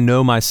am? How do I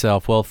know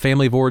myself? Well,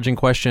 family of origin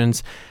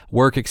questions,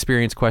 work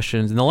experience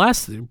questions. And the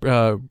last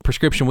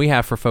prescription we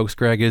have for folks,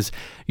 Greg, is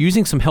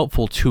using some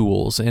helpful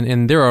tools.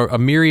 And there are a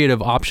myriad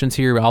of options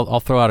here.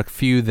 I'll throw out a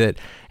few that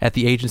at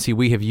the agency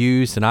we have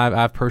used and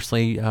I've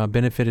personally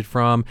benefited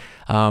from.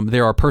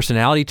 There are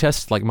personality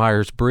tests like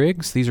Myers-Briggs.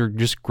 These are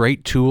just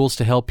great tools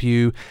to help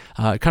you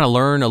kind of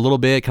learn a little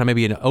bit, kind of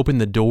maybe open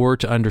the door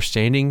to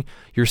understanding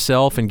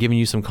yourself and giving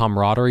you some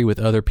camaraderie with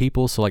other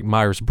people. So like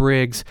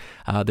Myers-Briggs.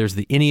 There's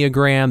the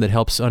Enneagram that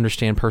helps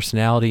understand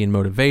personality and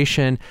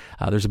motivation.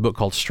 There's a book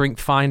called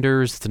Strength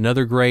Finders. It's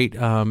another great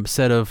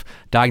set of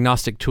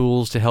diagnostic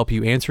tools to help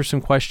you answer some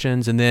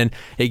questions. And then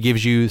it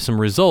gives you some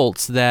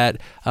results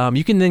that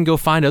you can then go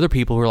find other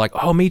people who are like,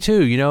 oh, me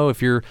too.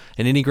 if you're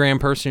an Enneagram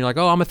person, you're like,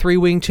 oh, I'm a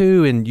 3-wing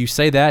too, and you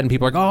say that, and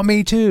people are like, oh,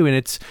 me too, and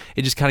it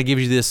just kind of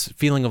gives you this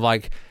feeling of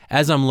like,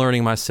 as I'm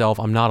learning myself,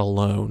 I'm not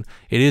alone.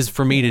 It is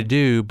for me to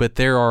do, but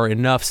there are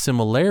enough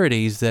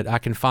similarities that I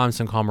can find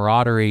some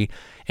camaraderie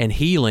and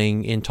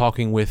healing in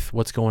talking with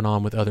what's going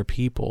on with other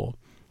people.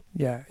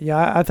 Yeah,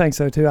 I think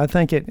so too. I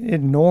think it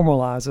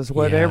normalizes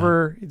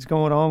whatever is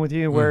going on with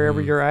you,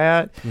 wherever you're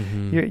at.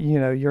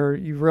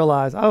 You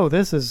realize, oh,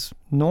 this is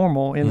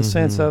normal in the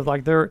sense of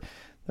like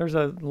there's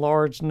a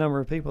large number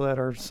of people that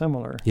are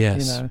similar.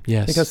 Yes.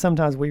 Because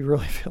sometimes we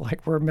really feel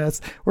like we're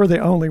the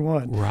only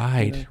one.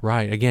 Right.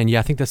 Again,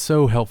 I think that's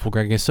so helpful,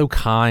 Greg. It's so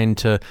kind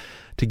to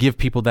give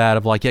people that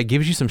of like, it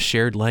gives you some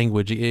shared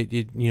language.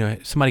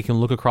 Somebody can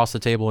look across the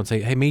table and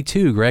say, hey, me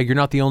too, Greg, you're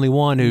not the only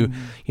one who,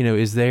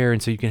 is there.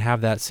 And so you can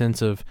have that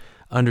sense of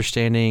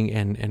understanding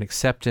and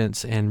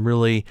acceptance and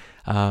really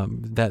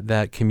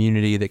that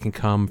community that can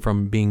come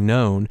from being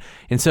known.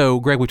 And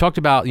so, Greg, we talked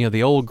about,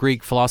 the old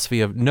Greek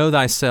philosophy of know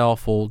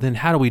thyself. Well, then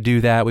how do we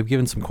do that? We've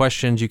given some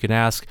questions you can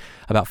ask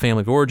about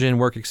family of origin,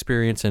 work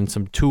experience, and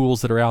some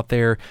tools that are out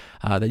there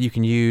that you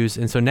can use.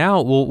 And so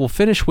now we'll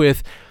finish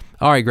with,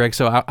 all right, Greg,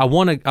 so I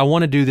want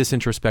to do this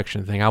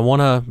introspection thing. I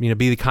want to,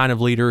 be the kind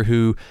of leader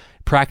who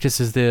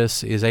practices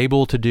this, is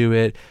able to do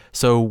it.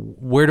 So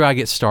where do I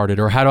get started,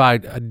 or how do I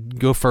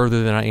go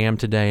further than I am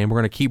today? And we're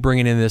going to keep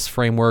bringing in this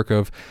framework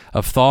of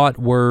thought,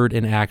 word,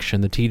 and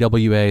action, the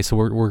TWA. So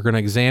we're going to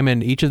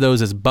examine each of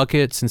those as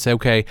buckets and say,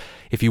 okay,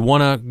 if you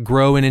want to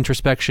grow in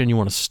introspection, you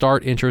want to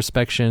start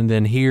introspection,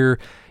 then here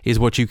is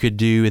what you could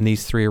do in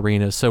these 3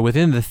 arenas. So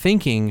within the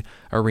thinking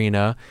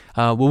arena,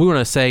 what we want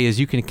to say is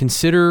you can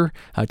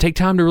take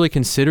time to really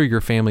consider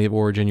your family of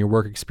origin, your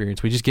work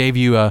experience. We just gave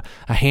you a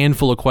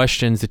handful of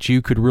questions that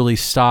you could really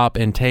stop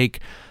and take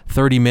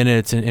 30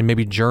 minutes and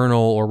maybe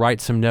journal or write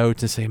some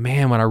notes and say,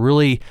 man, when I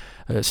really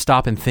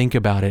stop and think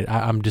about it,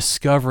 I'm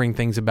discovering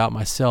things about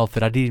myself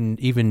that I didn't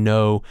even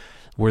know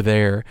were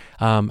there.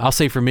 I'll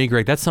say for me,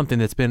 Greg, that's something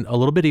that's been a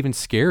little bit even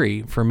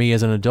scary for me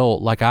as an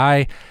adult. Like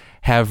I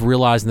have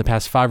realized in the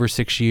past 5 or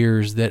 6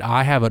 years that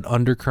I have an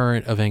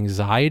undercurrent of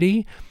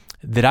anxiety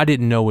that I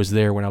didn't know was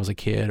there when I was a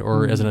kid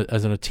or as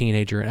a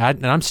teenager.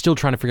 And I'm still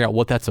trying to figure out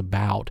what that's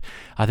about.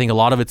 I think a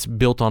lot of it's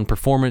built on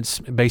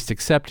performance-based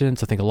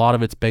acceptance. I think a lot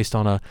of it's based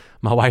on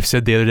my wife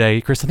said the other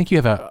day, Chris, I think you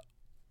have a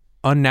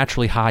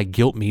unnaturally high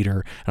guilt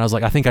meter. And I was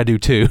like, I think I do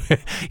too.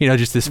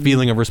 Just this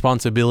feeling of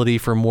responsibility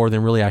for more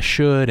than really I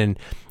should, and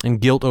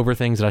guilt over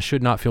things that I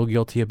should not feel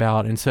guilty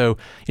about. And so,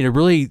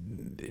 really,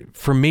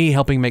 for me,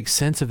 helping make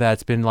sense of that,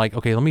 it's been like,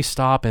 okay, let me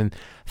stop and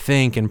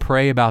think and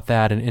pray about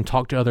that and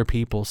talk to other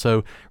people.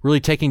 So really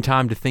taking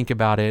time to think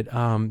about it,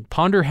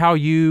 ponder how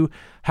you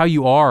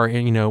are,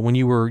 and when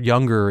you were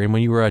younger and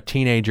when you were a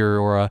teenager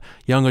or a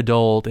young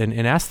adult,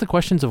 and ask the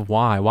questions of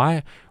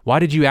why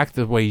did you act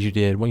the way you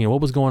did?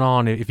 What was going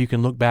on? If you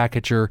can look back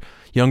at your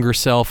younger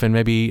self and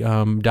maybe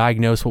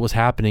diagnose what was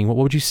happening, what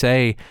would you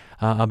say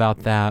about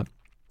that?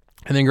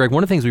 And then, Greg,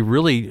 one of the things we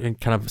really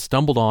kind of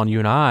stumbled on, you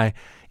and I,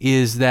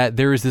 is that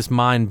there is this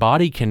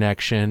mind-body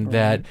connection, right,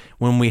 that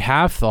when we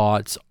have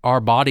thoughts,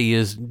 our body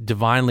is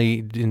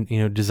divinely,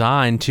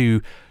 designed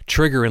to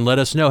trigger and let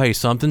us know, hey,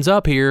 something's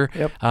up here.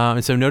 Yep.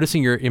 And so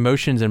noticing your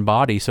emotions and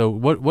body. So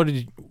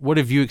what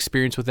have you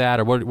experienced with that,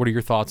 or what are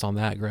your thoughts on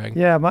that, Greg?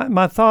 Yeah,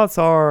 my thoughts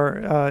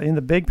are, in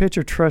the big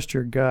picture, trust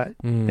your gut,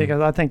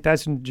 because I think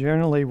that's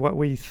generally what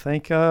we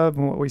think of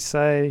and what we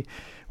say,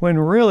 when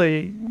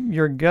really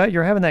your gut,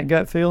 you're having that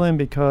gut feeling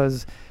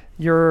because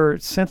you're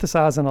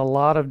synthesizing a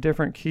lot of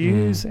different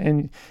cues,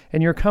 and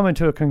you're coming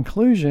to a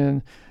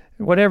conclusion,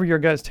 whatever your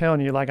gut's telling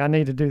you, like, I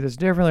need to do this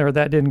differently, or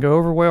that didn't go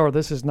over well, or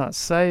this is not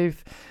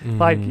safe.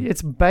 Like,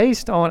 it's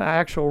based on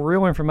actual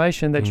real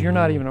information that you're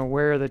not even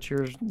aware that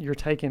you're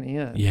taking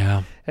in.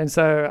 Yeah. And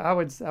so I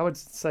would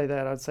say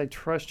that. I'd say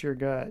trust your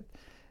gut.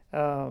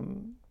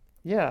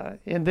 Yeah.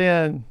 And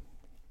then,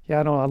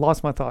 I don't know. I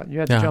lost my thought. You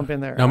had to jump in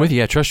there. I'm with you.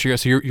 Yeah, trust your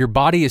gut. So your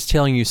body is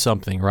telling you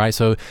something, right?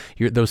 So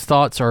those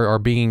thoughts are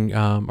being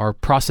are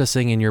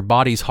processing, and your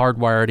body's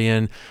hardwired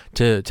in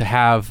to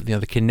have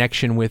the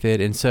connection with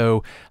it, and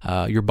so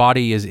your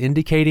body is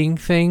indicating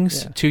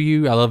things to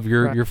you. I love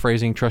your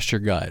phrasing. Trust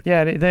your gut.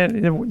 Yeah.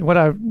 Then what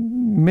I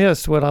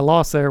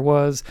lost there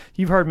was,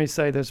 you've heard me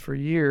say this for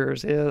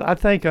years, is I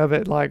think of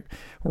it like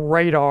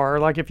radar.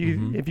 Like if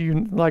you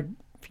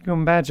can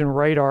imagine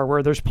radar,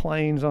 where there's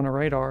planes on a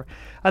radar.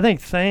 I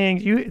think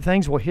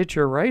things will hit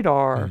your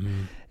radar,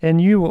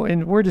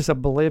 and we're just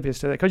oblivious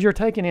to that because you're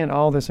taking in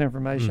all this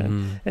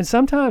information. And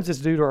sometimes it's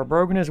due to our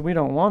brokenness. We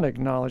don't want to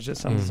acknowledge that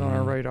something's on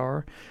our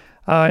radar.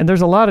 And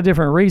there's a lot of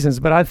different reasons,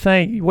 but I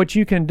think what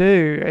you can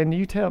do, and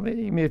you tell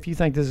me if you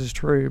think this is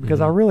true, because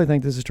I really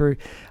think this is true.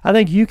 I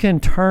think you can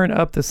turn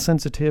up the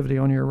sensitivity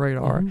on your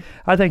radar.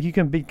 I think you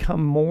can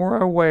become more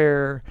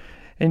aware.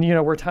 And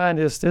we're tying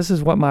this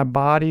is what my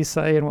body's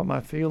saying, what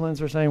my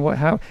feelings are saying,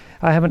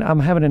 I'm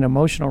having an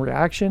emotional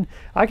reaction.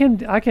 I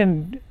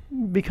can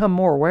become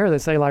more aware that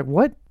say, like,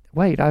 what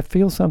wait, I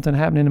feel something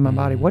happening in my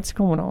body. What's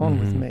going on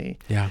with me?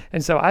 Yeah.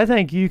 And so I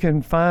think you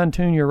can fine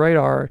tune your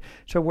radar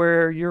to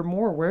where you're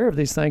more aware of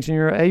these things and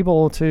you're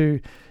able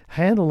to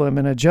handle them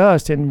and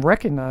adjust and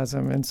recognize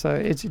them. And so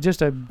it's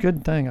just a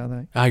good thing, I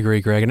think. I agree,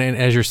 Greg. And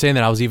as you're saying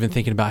that, I was even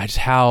thinking about just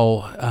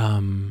how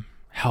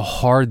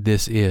hard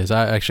this is.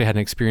 I actually had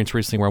an experience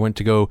recently where I went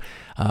to go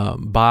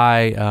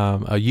buy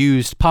a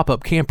used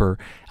pop-up camper,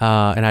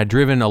 and I'd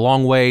driven a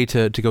long way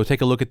to go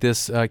take a look at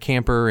this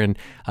camper. And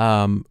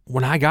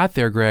when I got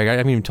there, Greg, I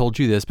haven't even told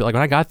you this, but like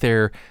when I got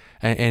there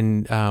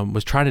and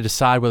was trying to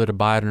decide whether to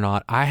buy it or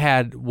not, I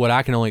had what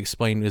I can only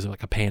explain is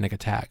like a panic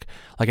attack,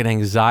 like an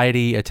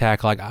anxiety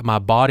attack. Like my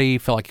body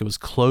felt like it was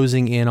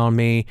closing in on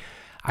me.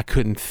 I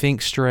couldn't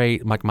think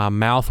straight. Like my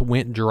mouth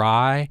went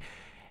dry.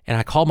 And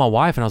I called my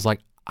wife and I was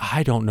like,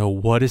 I don't know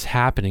what is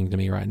happening to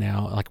me right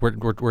now. Like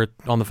we're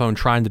on the phone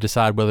trying to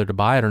decide whether to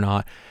buy it or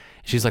not.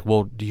 She's like,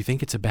 well, do you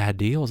think it's a bad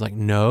deal? I was like,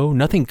 no,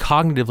 nothing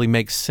cognitively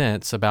makes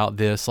sense about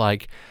this.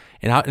 Like,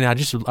 and I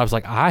was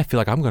like, I feel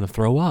like I'm going to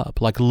throw up.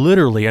 Like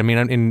literally, I mean,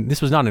 and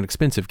this was not an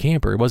expensive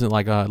camper. It wasn't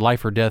like a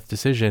life or death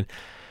decision.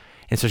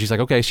 And so she's like,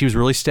 okay, she was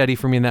really steady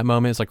for me in that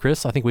moment. It's like,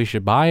 Chris, I think we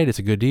should buy it. It's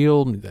a good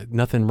deal.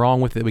 Nothing wrong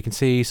with it we can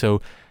see.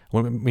 So,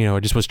 I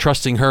just was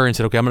trusting her and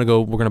said, okay, we're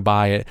going to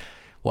buy it.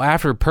 Well,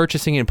 after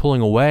purchasing it and pulling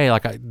away,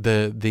 like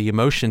the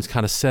emotions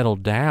kind of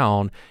settled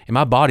down, and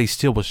my body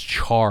still was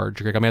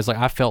charged. I mean,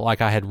 I felt like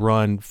I had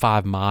run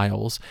 5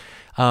 miles.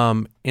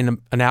 In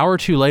an hour or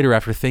two later,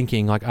 after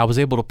thinking, like I was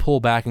able to pull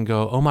back and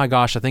go, oh my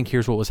gosh, I think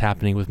here's what was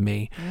happening with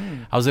me.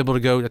 I was able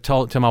to go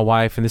to my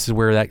wife, and this is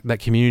where that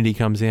community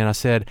comes in. I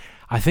said,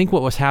 I think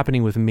what was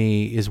happening with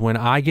me is when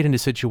I get into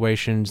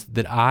situations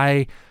that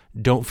I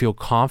don't feel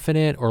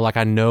confident or like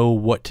I know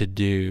what to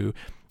do,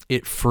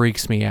 it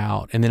freaks me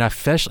out. And then I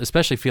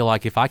especially feel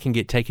like if I can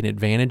get taken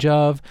advantage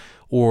of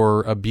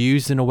or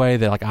abused in a way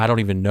that like I don't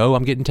even know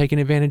I'm getting taken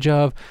advantage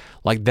of,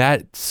 like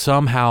that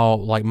somehow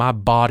like my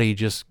body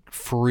just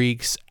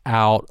freaks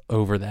out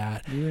over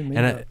that.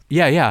 Yeah.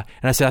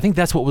 And I said, I think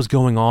that's what was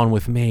going on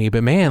with me.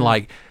 But man,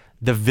 like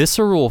the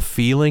visceral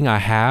feeling I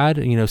had,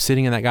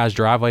 sitting in that guy's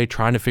driveway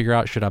trying to figure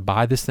out, should I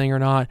buy this thing or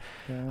not?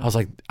 Yeah. I was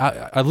like,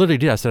 I literally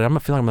did. I said, I'm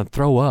feeling I'm going to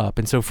throw up.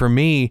 And so for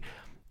me,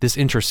 this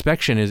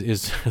introspection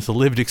is a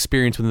lived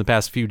experience within the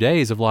past few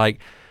days of like,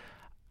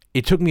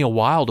 it took me a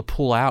while to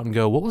pull out and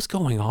go, what was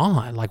going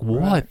on? Like,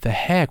 what the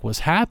heck was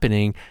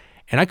happening?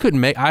 And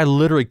I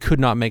literally could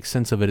not make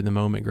sense of it in the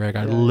moment, Greg.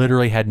 I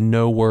literally had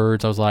no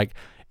words. I was like,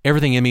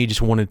 everything in me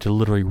just wanted to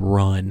literally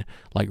run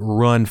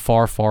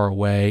far, far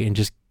away and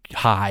just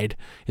hide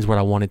is what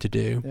I wanted to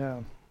do. Yeah.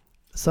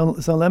 So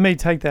let me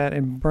take that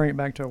and bring it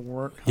back to a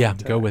work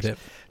context. Yeah, go with it.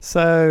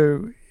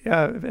 So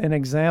an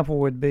example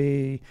would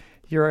be,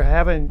 you're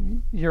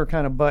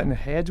kind of butting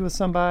heads with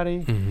somebody.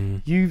 Mm-hmm.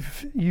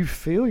 You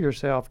feel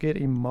yourself get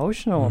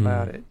emotional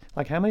about it.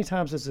 Like, how many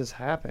times has this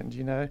happened?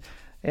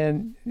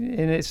 And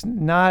it's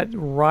not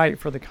right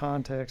for the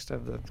context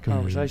of the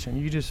conversation.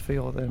 You just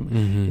feel them,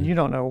 and you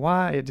don't know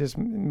why. It just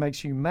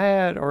makes you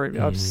mad, or it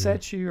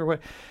upsets you, or what.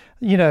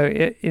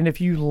 And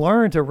if you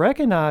learn to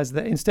recognize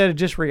that instead of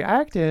just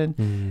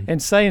reacting and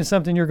saying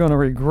something you're going to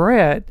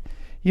regret,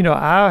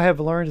 I have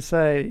learned to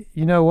say,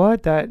 you know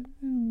what, that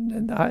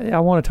I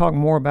want to talk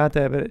more about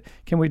that, but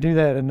can we do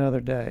that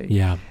another day?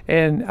 Yeah.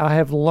 And I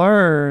have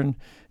learned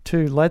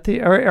to let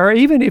or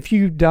even if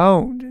you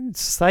don't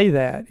say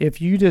that,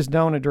 if you just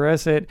don't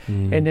address it,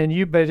 and then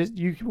you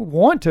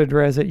want to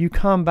address it, you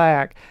come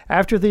back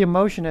after the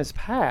emotion has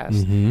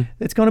passed,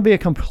 it's going to be a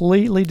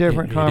completely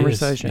different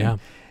conversation. It is, yeah.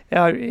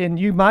 And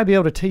you might be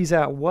able to tease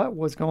out what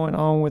was going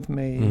on with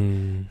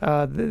me.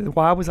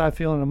 Why was I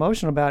feeling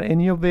emotional about it?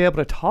 And you'll be able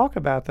to talk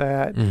about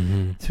that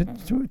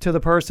to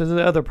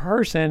the other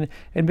person,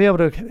 and be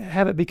able to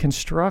have it be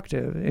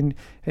constructive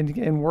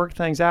and work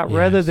things out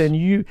rather than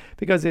you.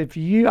 Because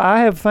I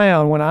have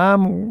found when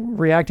I'm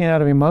reacting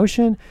out of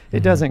emotion,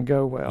 it doesn't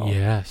go well.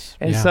 Yes.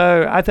 And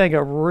so I think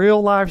a real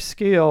life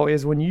skill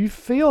is when you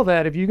feel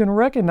that, if you can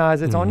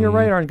recognize it's on your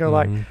radar and go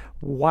like,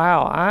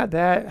 wow,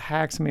 that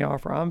hacks me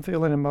off, or I'm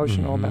feeling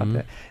emotional about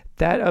that.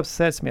 That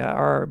upsets me,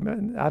 or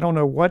I don't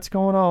know what's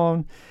going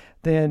on.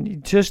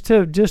 Then just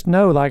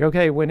know, like,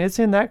 okay, when it's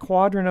in that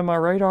quadrant of my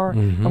radar,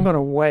 I'm going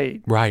to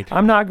wait. Right.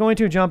 I'm not going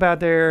to jump out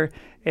there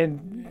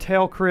and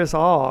tell Chris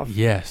off.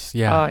 Yes.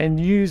 Yeah. And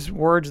use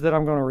words that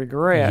I'm going to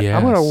regret. Yes.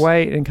 I'm going to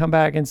wait and come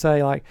back and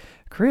say, like,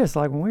 Chris,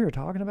 like when we were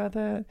talking about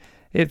that,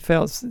 it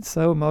felt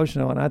so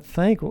emotional, and I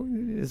think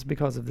it's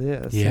because of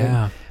this.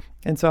 Yeah.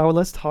 And so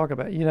let's talk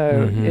about,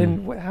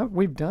 and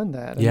we've done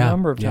that a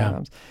number of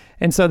times.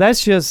 And so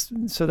that's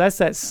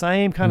that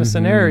same kind of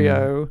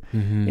scenario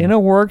in a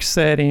work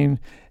setting.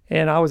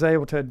 And I was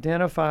able to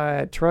identify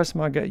it, trust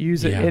my gut,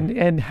 use it,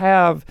 and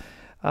have,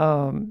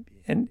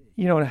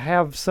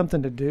 have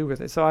something to do with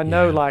it. So I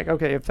know, like,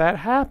 okay, if that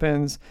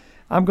happens,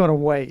 I'm going to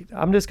wait.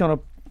 I'm just going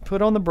to put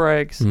on the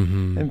brakes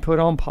and put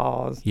on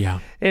pause. Yeah.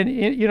 And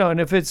and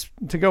if it's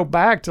to go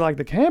back to like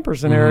the camper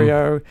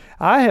scenario,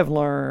 I have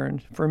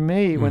learned, for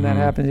me, when that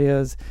happens,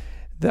 is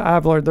that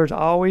I've learned there's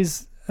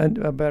always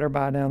a better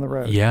buy down the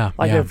road. Yeah.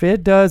 Like if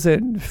it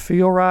doesn't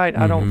feel right,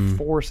 I don't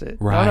force it.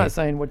 Right. I'm not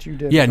saying what you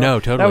did. Yeah, no,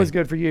 totally. That was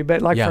good for you.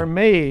 But like for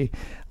me,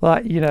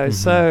 like,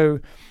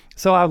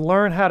 so I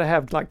learned how to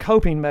have like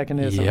coping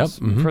mechanisms.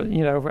 For,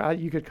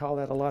 you could call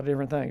that a lot of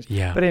different things.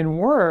 Yeah. But in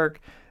work,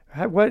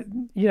 how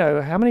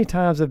many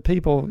times have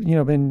people,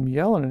 been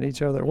yelling at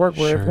each other at work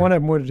where if one of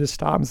them would have just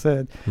stopped and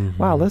said,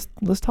 wow, let's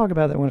talk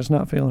about that when it's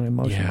not feeling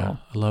emotional. Yeah,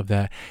 I love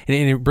that. And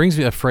it brings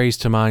me a phrase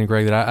to mind,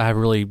 Greg, that I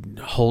really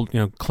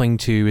cling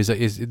to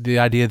is the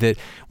idea that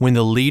when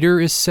the leader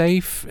is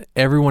safe,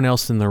 everyone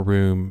else in the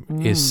room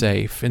is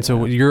safe. And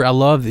so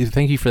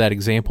thank you for that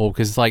example,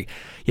 because it's like,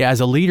 as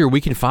a leader, we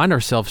can find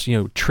ourselves,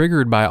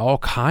 triggered by all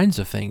kinds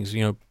of things,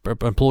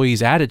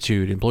 employees'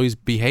 attitude, employees'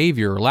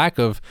 behavior, lack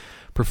of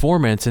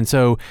performance. And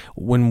so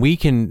when we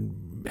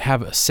can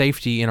have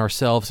safety in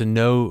ourselves and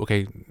know,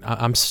 okay,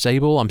 I'm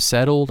stable, I'm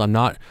settled, I'm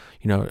not,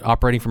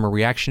 operating from a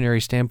reactionary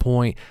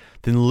standpoint,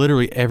 then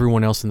literally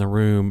everyone else in the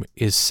room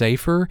is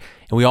safer.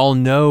 And we all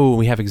know,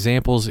 we have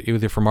examples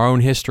either from our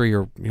own history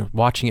or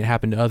watching it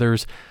happen to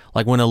others,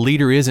 like when a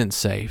leader isn't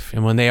safe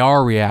and when they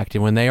are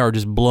reacting, when they are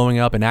just blowing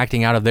up and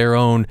acting out of their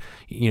own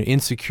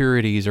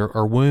insecurities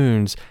or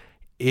wounds,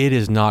 it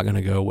is not going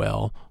to go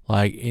well.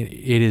 Like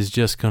it is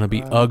just going to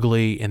be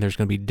ugly, and there's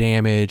going to be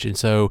damage. And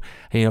so,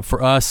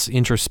 for us,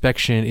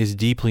 introspection is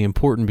deeply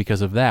important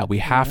because of that. We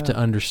have to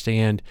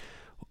understand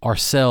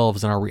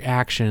ourselves and our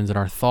reactions and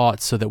our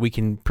thoughts so that we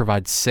can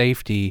provide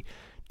safety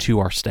to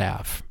our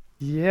staff.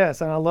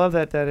 Yes, and I love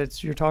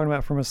that you're talking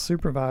about from a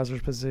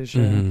supervisor's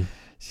position.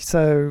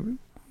 So,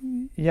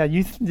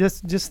 you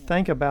just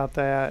think about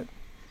that.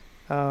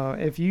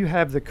 If you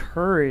have the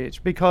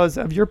courage, because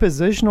of your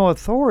positional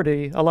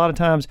authority, a lot of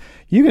times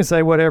you can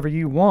say whatever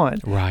you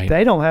want. Right.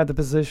 They don't have the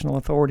positional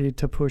authority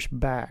to push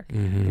back.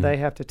 They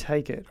have to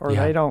take it, or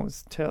they don't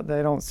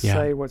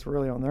say what's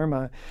really on their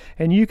mind.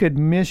 And you could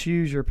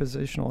misuse your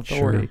positional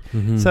authority.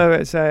 Sure. So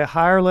it's a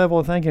higher level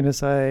of thinking to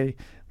say,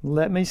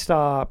 let me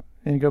stop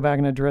and go back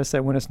and address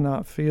that when it's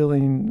not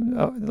feeling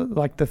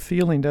like the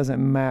feeling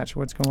doesn't match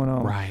what's going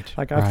on. Right.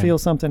 Like I feel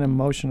something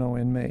emotional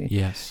in me.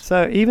 Yes.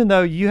 So even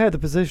though you have the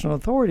positional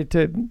authority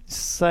to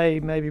say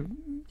maybe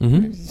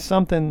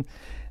something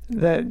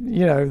that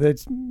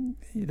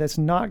that's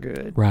not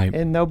good, right?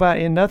 And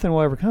nothing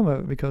will ever come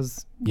of it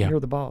because you're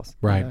the boss,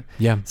 right?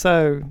 Yeah.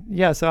 So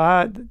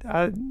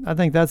I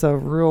think that's a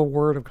real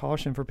word of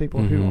caution for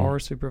people who are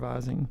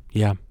supervising.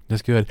 Yeah,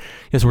 that's good.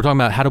 So we're talking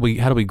about how do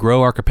we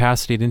grow our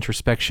capacity at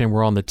introspection.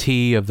 We're on the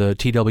T of the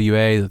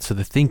TWA, so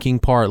the thinking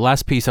part.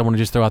 Last piece I want to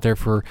just throw out there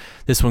for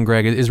this one,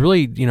 Greg, is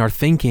really our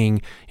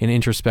thinking in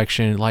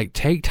introspection. Like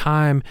take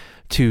time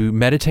to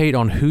meditate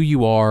on who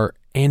you are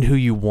and who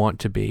you want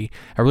to be.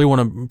 I really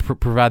want to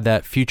provide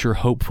that future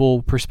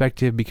hopeful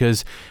perspective,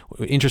 because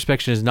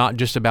introspection is not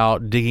just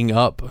about digging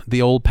up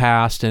the old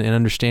past and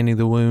understanding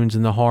the wounds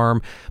and the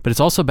harm, but it's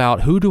also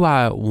about who do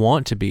I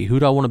want to be? Who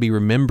do I want to be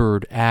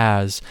remembered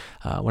as?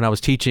 When I was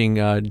teaching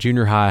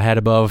junior high, I had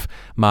above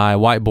my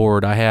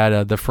whiteboard, I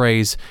had the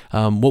phrase,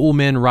 what will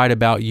men write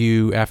about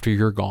you after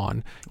you're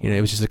gone? It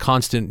was just a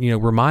constant,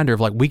 reminder of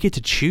like, we get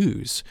to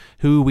choose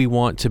who we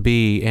want to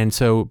be. And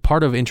so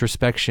part of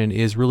introspection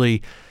is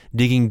really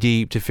digging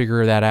deep to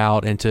figure that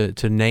out and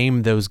to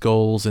name those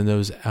goals and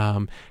those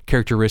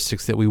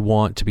characteristics that we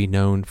want to be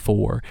known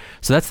for.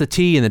 So that's the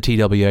T in the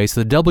TWA.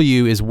 So the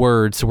W is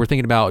words. So we're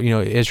thinking about,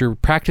 as you're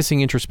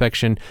practicing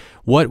introspection,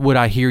 what would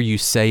I hear you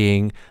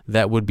saying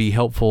that would be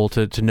helpful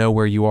to know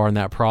where you are in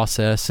that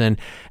process? And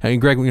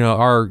Greg,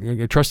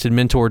 our trusted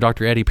mentor,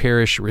 Dr. Eddie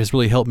Parrish, has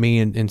really helped me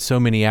in so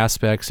many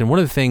aspects. And one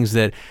of the things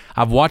that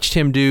I've watched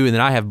him do and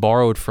that I have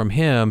borrowed from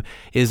him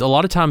is a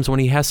lot of times when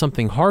he has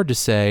something hard to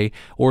say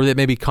or that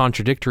may be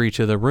contradictory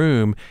to the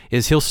room,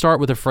 is he'll start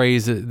with a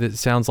phrase that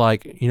sounds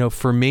like,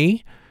 for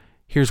me,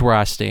 here's where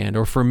I stand,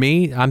 or for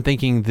me, I'm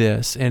thinking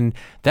this. And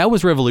that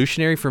was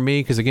revolutionary for me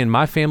because, again,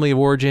 my family of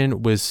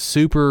origin was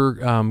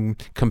super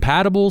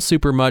compatible,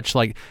 super much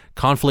like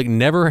conflict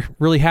never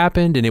really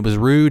happened, and it was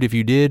rude if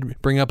you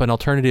did bring up an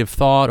alternative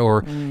thought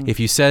or if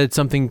you said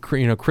something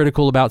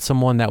critical about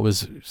someone, that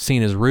was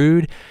seen as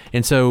rude.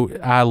 And so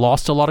I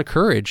lost a lot of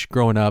courage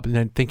growing up and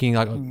then thinking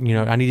like,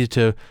 I needed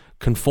to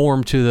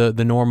conform to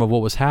the norm of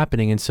what was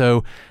happening. And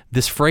so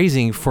this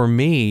phrasing for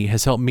me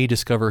has helped me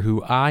discover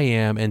who I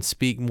am and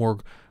speak more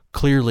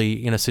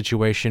clearly in a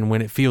situation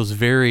when it feels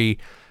very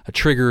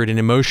triggered and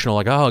emotional,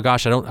 like, oh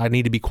gosh, I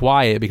need to be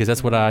quiet because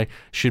that's what I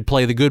should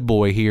play the good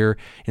boy here.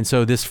 And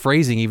so this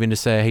phrasing, even to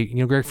say,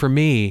 hey, Greg, for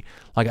me,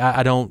 like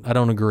I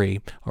don't agree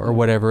or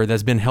whatever,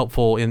 that's been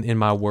helpful in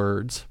my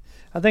words.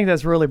 I think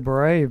that's really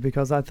brave,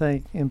 because I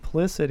think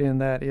implicit in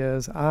that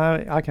is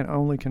I can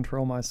only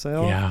control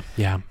myself.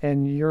 Yeah.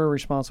 And you're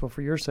responsible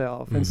for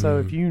yourself. And so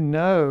if you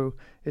know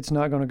it's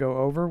not going to go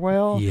over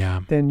well,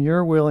 then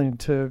you're willing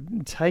to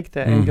take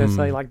that and go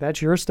say, like,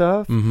 that's your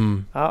stuff.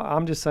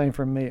 I'm just saying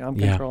for me, I'm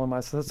controlling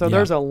myself. So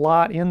there's a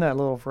lot in that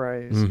little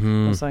phrase.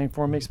 I'm saying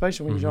for me,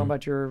 especially when you're talking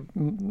about your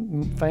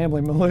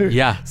family milieu.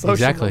 Yeah,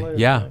 exactly. Milieu.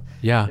 Yeah.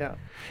 Yeah.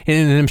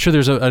 And I'm sure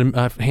there's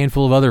a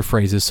handful of other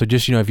phrases. So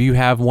just, if you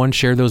have one,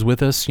 share those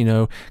with us,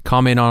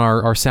 comment on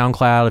our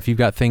SoundCloud if you've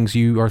got things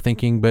you are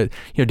thinking. But,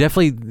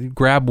 definitely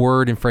grab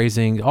word and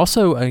phrasing.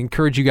 Also, I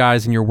encourage you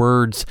guys in your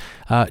words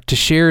to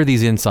share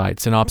these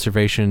insights and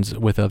observations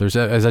with others.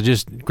 As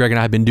Greg and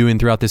I have been doing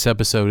throughout this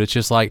episode, it's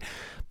just like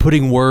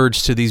putting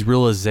words to these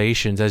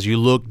realizations as you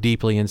look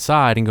deeply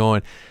inside and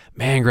going,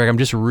 man, Greg, I'm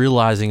just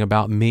realizing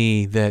about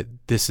me that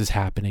this is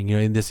happening.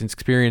 In this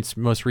experience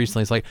most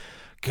recently, it's like,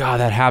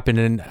 God, that happened,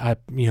 and I,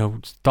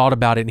 thought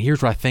about it, and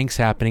here's what I think's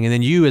happening. And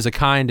then you, as a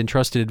kind and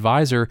trusted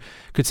advisor,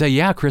 could say,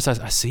 yeah, Chris,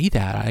 I see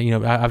that.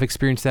 I've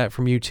experienced that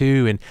from you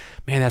too, and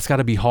man, that's got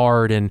to be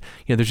hard. And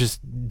there's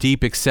just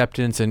deep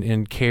acceptance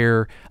and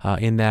care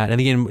in that.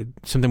 And again,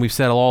 something we've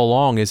said all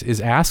along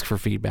is ask for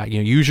feedback.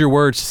 Use your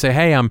words to say,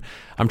 hey, I'm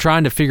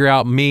trying to figure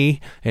out me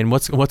and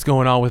what's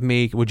going on with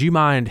me. Would you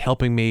mind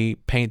helping me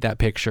paint that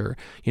picture?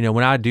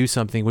 When I do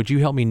something, would you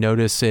help me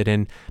notice it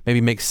and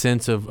maybe make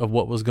sense of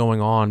what was going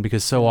on?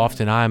 Because so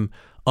often I'm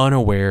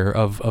unaware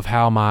of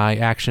how my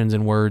actions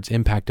and words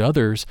impact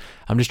others.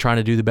 I'm just trying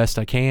to do the best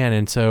I can,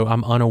 and so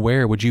I'm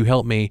unaware. Would you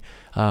help me,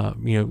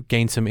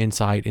 gain some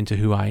insight into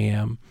who I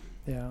am?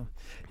 Yeah.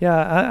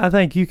 I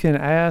think you can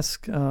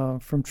ask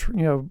from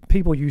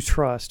people you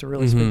trust to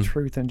really speak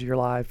truth into your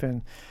life,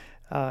 and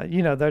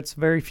that's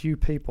very few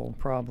people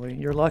probably.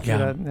 You're lucky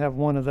to have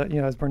one of the,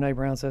 as Brene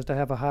Brown says, to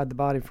have a hide the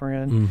body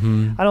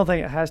friend. I don't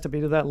think it has to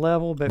be to that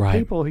level, but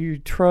people who you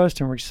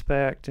trust and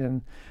respect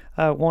and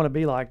want to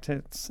be like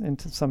to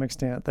some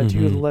extent, that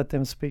you would let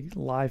them speak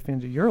life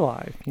into your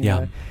life. You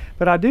know?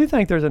 But I do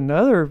think there's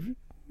another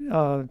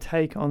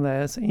take on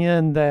this,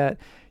 in that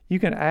you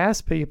can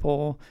ask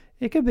people.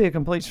 It could be a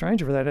complete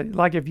stranger for that.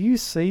 Like if you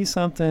see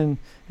something,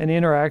 an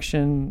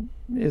interaction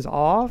is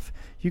off,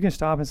 you can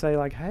stop and say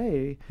like,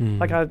 "Hey,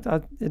 like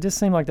it just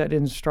seemed like that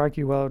didn't strike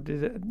you well.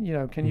 Did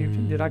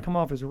it, did I come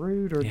off as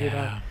rude, or did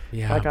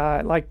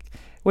I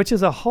which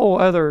is a whole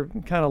other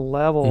kind of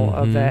level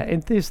of that."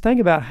 And just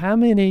think about how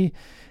many,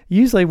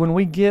 usually when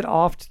we get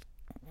off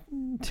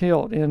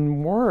tilt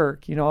in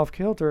work, off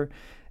kilter,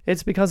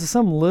 it's because of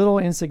some little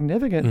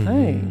insignificant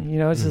thing.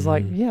 It's just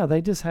like, they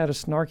just had a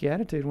snarky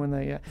attitude when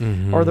they,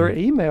 or their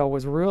email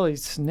was really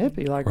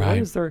snippy. Like, what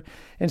is their,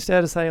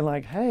 instead of saying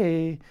like,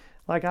 hey,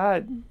 like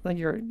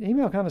your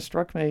email kind of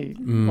struck me,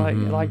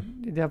 like,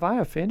 have I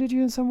offended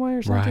you in some way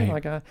or something?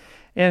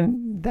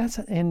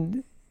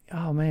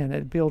 Oh man,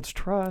 it builds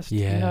trust,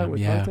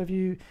 with both of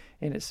you,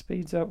 and it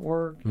speeds up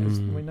work, as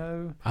we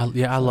know.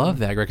 I love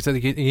that, Greg. Because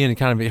again, it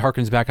kind of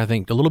harkens back, I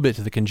think, a little bit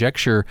to the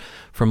conjecture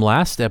from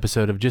last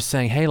episode of just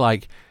saying, hey,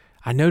 like,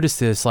 I noticed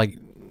this, like,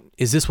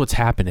 is this what's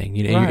happening?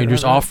 You're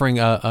just offering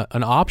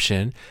an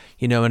option,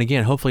 and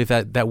again, hopefully if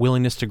that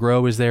willingness to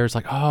grow is there, it's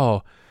like,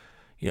 oh,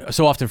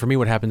 so often for me,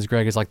 what happens,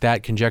 Greg, is like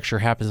that conjecture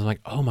happens. I'm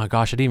like, oh my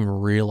gosh, I didn't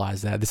even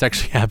realize that. This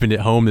actually happened at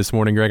home this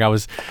morning, Greg. I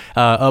was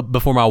up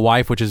before my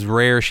wife, which is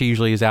rare. She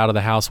usually is out of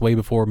the house way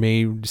before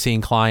me,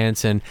 seeing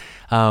clients. And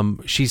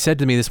she said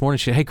to me this morning,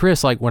 she said, hey,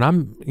 Chris, like when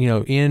I'm,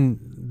 in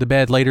the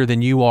bed later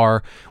than you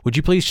are, would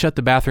you please shut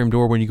the bathroom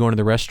door when you go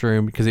into the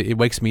restroom? Because it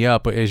wakes me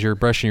up as you're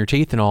brushing your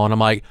teeth and all. And I'm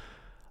like,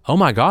 oh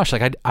my gosh,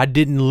 like I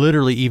didn't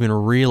literally even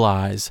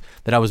realize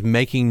that I was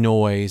making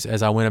noise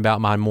as I went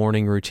about my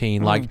morning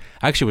routine. Like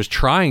I actually was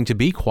trying to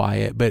be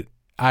quiet, but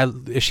as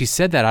she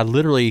said that, I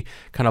literally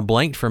kind of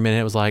blanked for a minute.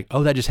 It was like,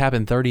 oh, that just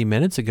happened 30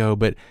 minutes ago,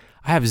 but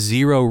I have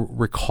zero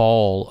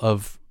recall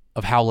of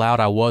how loud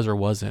I was or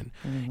wasn't.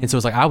 And so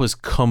it's like I was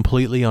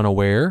completely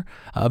unaware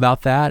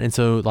about that. And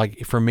so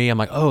like for me, I'm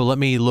like, oh, let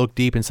me look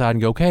deep inside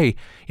and go, okay,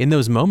 in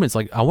those moments,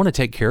 like I want to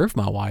take care of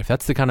my wife.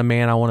 That's the kind of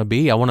man I want to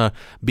be. I want to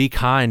be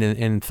kind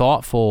and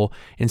thoughtful.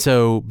 And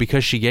so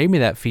because she gave me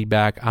that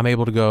feedback, I'm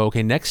able to go,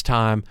 okay, next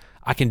time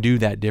I can do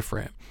that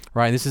different.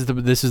 Right. This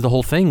is the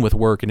whole thing with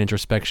work and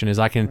introspection, is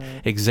I can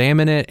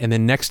examine it, and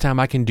then next time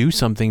I can do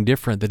something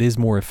different that is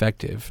more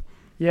effective.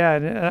 Yeah,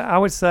 and I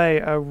would say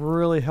a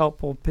really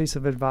helpful piece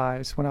of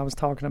advice when I was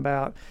talking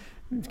about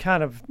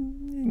kind of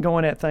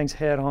going at things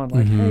head on,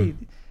 like, hey,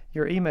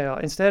 your email,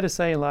 instead of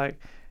saying like,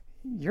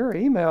 your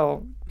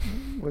email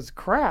was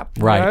crap.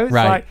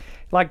 Right.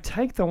 Like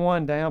take the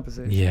one down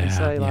position and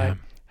say like,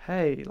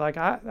 hey, like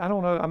I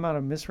don't know, I might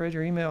have misread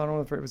your email. I don't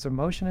know if there was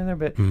emotion in there,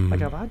 but like,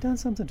 have I done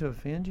something to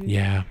offend you?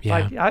 Yeah.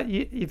 Like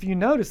if you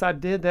notice, I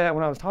did that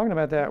when I was talking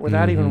about that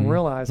without even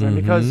realizing,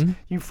 because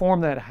you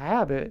form that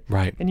habit,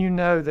 right? And you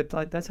know that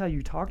like that's how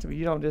you talk to me.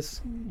 You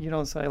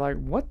don't say like,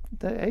 what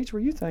the H were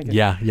you thinking?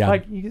 Yeah.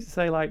 Like you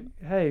say like,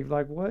 hey,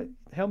 like what?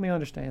 Help me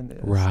understand this.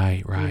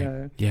 Right.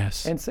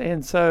 Yes.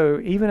 And so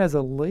even as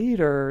a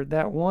leader,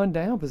 that one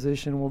down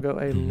position will go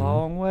a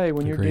long way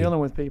when you're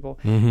dealing with people.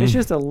 It's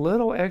just a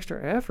little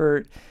extra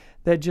effort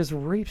that just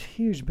reaps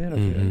huge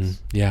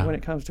benefits when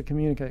it comes to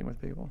communicating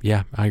with people.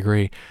 Yeah, I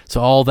agree. So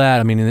all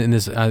that, I mean, in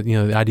this,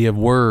 the idea of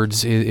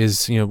words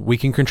is, we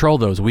can control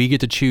those. We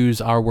get to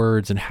choose our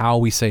words and how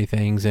we say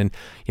things. And,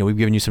 we've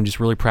given you some just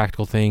really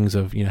practical things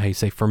of, hey,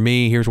 say, for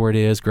me, here's where it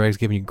is. Greg's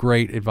giving you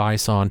great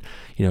advice on,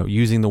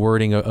 using the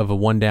wording of a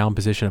one down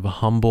position, of a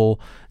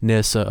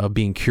humbleness, of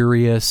being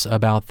curious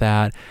about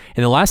that.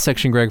 In the last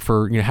section, Greg,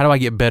 for, how do I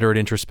get better at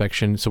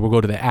introspection? So we'll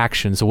go to the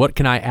action. So what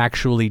can I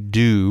actually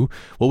do?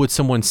 What would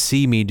someone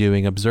see me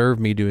doing,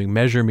 observe me doing,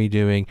 measure me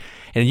doing?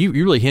 And you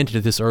really hinted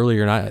at this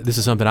earlier, and this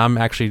is something I'm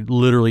actually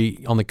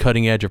literally on the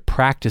cutting edge of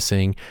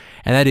practicing,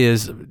 and that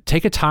is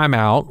take a time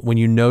out when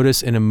you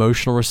notice an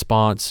emotional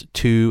response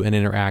to an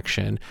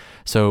interaction.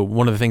 So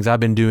one of the things I've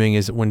been doing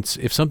is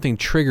if something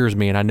triggers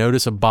me and I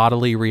notice a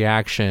bodily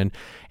reaction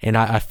and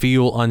I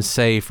feel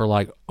unsafe or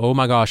like, oh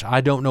my gosh,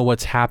 I don't know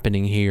what's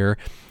happening here.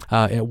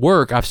 At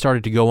work, I've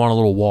started to go on a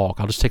little walk.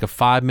 I'll just take a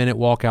 5-minute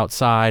walk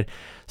outside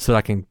so that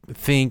I can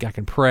think, I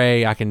can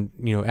pray, I can,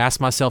 ask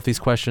myself these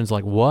questions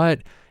like,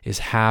 what is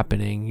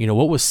happening?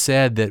 What was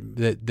said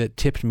that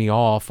tipped me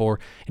off? Or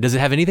does it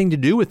have anything to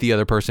do with the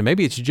other person?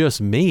 Maybe it's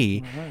just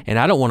me, and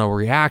I don't want to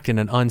react in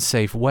an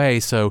unsafe way.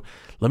 So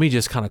let me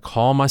just kind of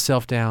calm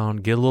myself down,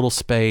 get a little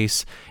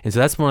space. And so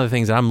that's one of the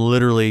things that I'm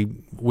literally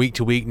week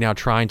to week now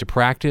trying to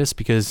practice,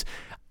 because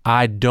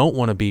I don't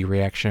want to be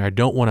reactionary. I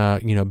don't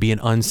want to, be an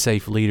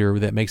unsafe leader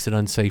that makes it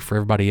unsafe for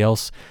everybody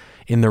else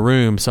in the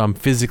room. So I'm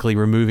physically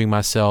removing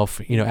myself,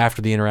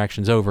 after the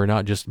interaction's over,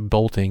 not just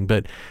bolting,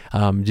 but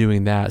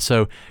doing that.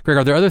 So, Greg,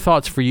 are there other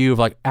thoughts for you of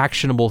like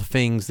actionable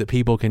things that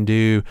people can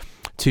do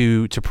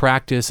to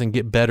practice and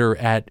get better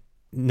at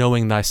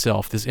knowing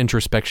thyself, this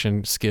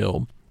introspection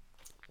skill?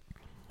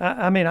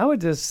 I mean, I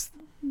would just,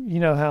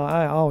 how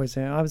I always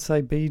am. I would say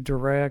be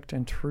direct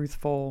and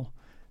truthful.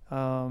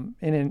 And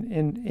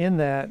in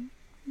that,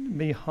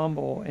 be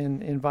humble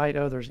and invite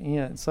others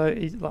in. So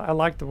I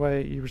like the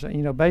way you were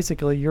saying,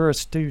 basically you're a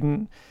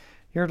student,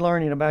 you're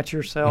learning about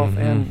yourself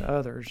and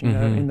others,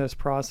 in this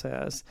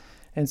process.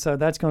 And so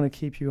that's going to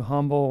keep you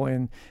humble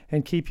and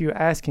keep you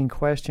asking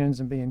questions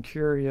and being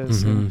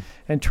curious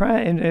and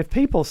try. And if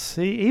people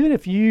see, even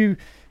if you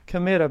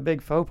commit a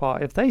big faux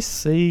pas, if they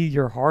see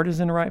your heart is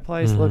in the right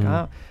place, look,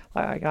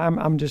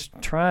 I'm just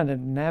trying to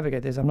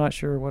navigate this. I'm not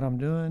sure what I'm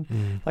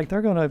doing. Like,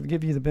 they're going to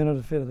give you the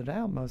benefit of the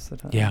doubt most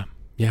of the time.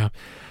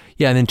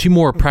 Yeah, and then 2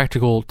 more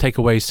practical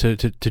takeaways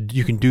to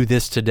you can do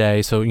this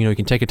today. So, you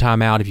can take a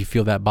time out if you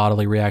feel that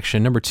bodily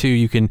reaction. Number 2,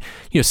 you can,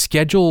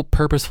 schedule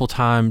purposeful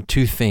time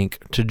to think,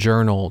 to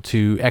journal,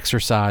 to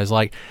exercise.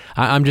 Like,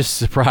 I'm just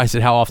surprised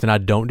at how often I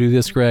don't do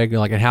this, Greg,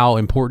 like, and how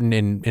important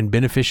and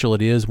beneficial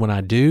it is when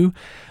I do.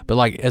 But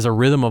like, as a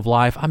rhythm of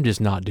life, I'm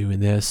just not doing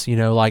this,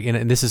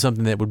 and this is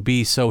something that would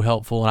be so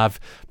helpful. And I've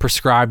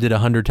prescribed it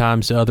 100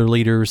 times to other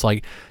leaders.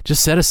 Like,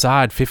 just set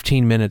aside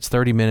 15 minutes,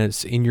 30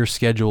 minutes in your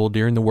schedule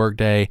during the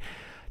workday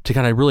to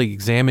kind of really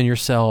examine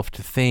yourself,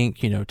 to think,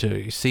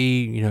 to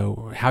see,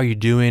 how you're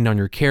doing on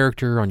your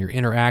character, on your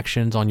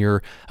interactions, on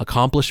your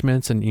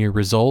accomplishments and your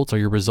results. Are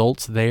your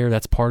results there?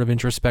 That's part of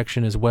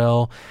introspection as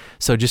well.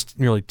 So just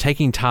really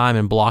taking time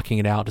and blocking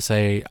it out to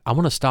say, I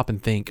want to stop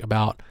and think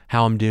about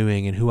how I'm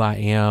doing and who I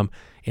am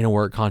in a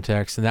work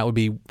context. And that would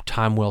be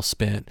time well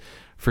spent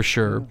for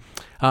sure.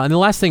 And the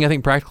last thing I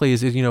think practically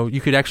is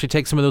you could actually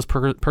take some of those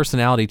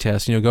personality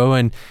tests. Go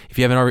and if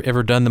you haven't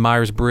ever done the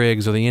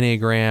Myers-Briggs or the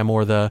Enneagram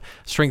or the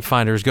Strength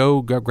Finders,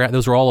 go grab.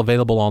 Those are all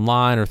available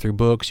online or through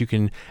books. You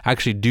can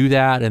actually do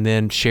that and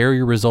then share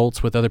your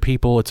results with other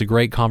people. It's a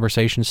great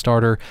conversation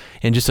starter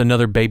and just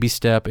another baby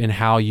step in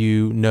how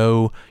you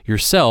know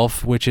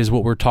yourself, which is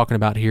what we're talking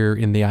about here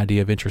in the idea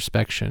of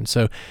introspection.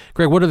 So,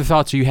 Greg, what are the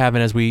thoughts you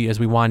having as we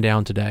wind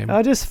down today?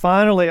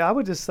 Finally, I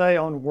would just say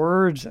on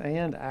words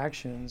and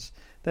actions,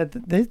 that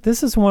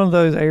this is one of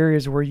those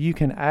areas where you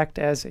can act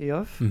as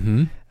if,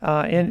 and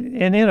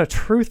in a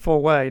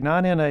truthful way,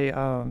 not in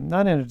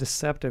a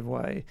deceptive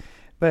way.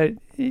 But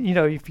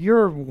if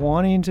you're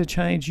wanting to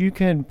change, you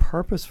can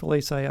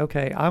purposefully say,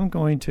 okay, I'm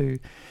going to.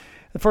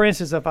 For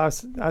instance, if I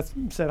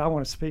said I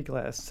want to speak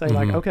less, say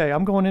like, okay,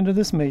 I'm going into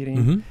this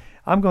meeting.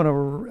 I'm going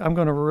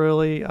to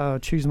really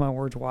choose my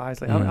words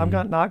wisely.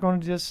 I'm not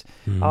going to just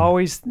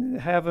always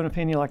have an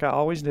opinion like I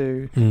always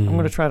do. I'm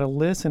going to try to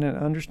listen and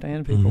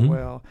understand people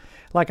well.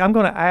 Like, I'm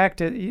going to act,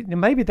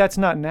 maybe that's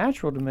not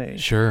natural to me.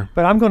 Sure.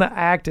 But I'm going to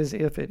act as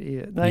if it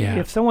is. Like,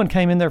 if someone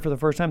came in there for the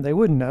first time, they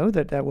wouldn't know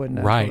that wasn't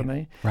natural to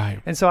me. Right.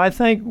 And so I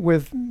think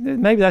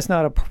maybe that's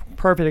not a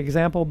perfect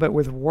example, but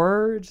with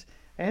words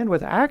and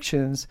with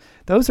actions,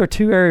 those are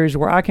 2 areas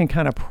where I can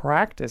kind of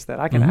practice that.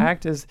 I can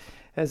act as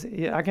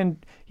I can,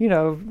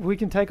 we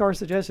can take our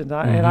suggestions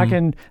and I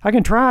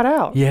can try it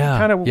out.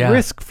 Kind of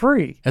risk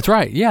free. That's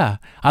right. Yeah.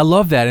 I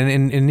love that.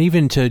 And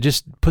even to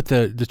just put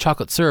the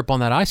chocolate syrup on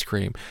that ice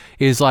cream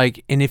is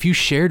like, and if you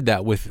shared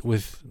that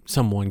with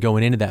someone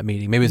going into that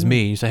meeting, maybe it's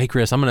me, you say, hey,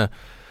 Chris, I'm going to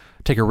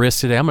take a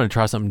risk today. I'm going to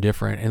try something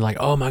different. And like,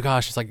 oh my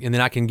gosh, it's like, and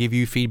then I can give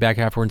you feedback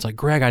afterwards. Like,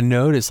 Greg, I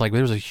noticed like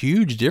there was a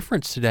huge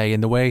difference today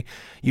in the way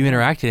you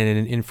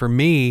interacted. And for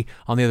me,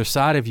 on the other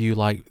side of you,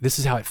 like, this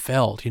is how it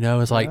felt,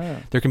 it's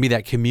like there can be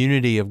that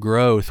community of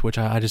growth, which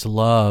I just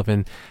love.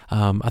 And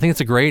I think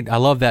it's I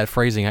love that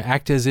phrasing. I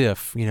act as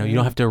if, you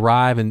don't have to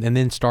arrive and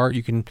then start.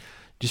 You can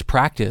just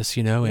practice,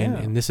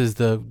 and this is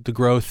the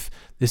growth.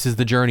 This is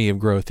the journey of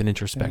growth and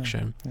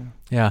introspection.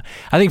 Yeah.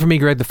 I think for me,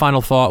 Greg, the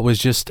final thought was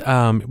just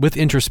with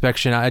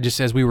introspection,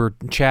 as we were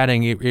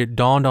chatting, it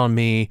dawned on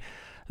me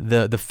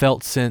the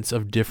felt sense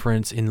of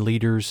difference in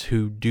leaders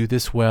who do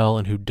this well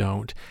and who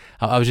don't.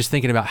 I was just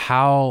thinking about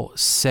how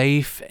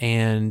safe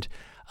and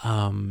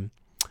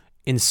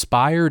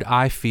inspired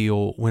I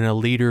feel when a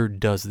leader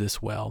does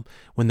this well,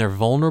 when they're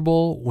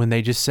vulnerable, when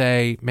they just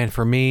say, man,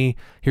 for me,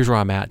 here's where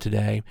I'm at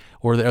today,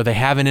 or they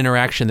have an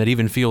interaction that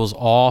even feels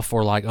off,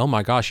 or like, oh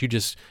my gosh, you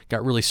just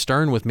got really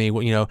stern with me,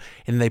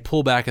 and they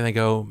pull back and they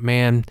go,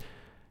 man,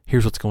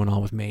 here's what's going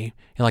on with me.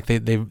 And like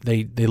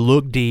they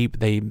look deep,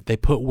 they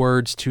put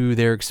words to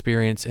their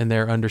experience and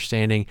their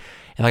understanding.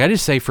 And like I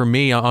just say, for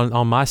me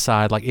on my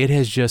side, like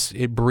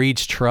it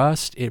breeds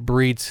trust, it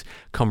breeds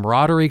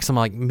camaraderie, because I'm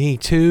like, me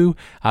too,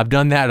 I've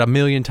done that a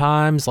million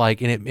times,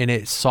 like, and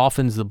it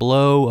softens the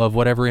blow of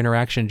whatever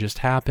interaction just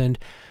happened,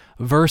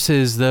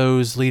 versus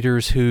those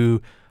leaders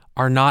who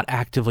are not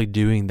actively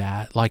doing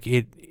that. Like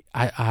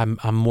I'm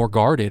more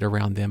guarded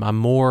around them.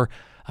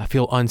 I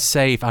feel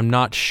unsafe. I'm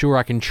not sure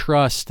I can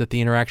trust that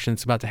the interaction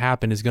that's about to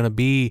happen is going to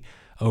be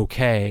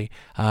okay.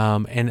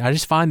 And I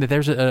just find that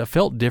there's a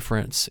felt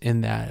difference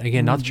in that.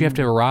 Again, not that you have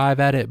to arrive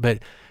at it, but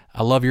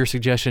I love your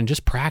suggestion.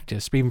 Just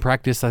practice. Even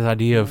practice that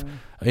idea of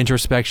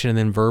introspection and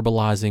then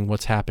verbalizing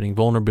what's happening.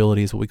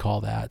 Vulnerability is what we call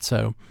that.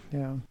 So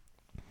yeah.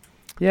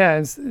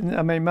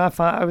 I mean, my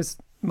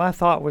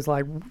thought was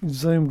like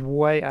zoomed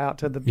way out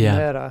to the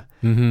meta,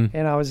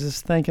 and I was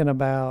just thinking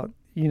about,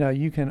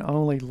 you can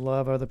only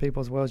love other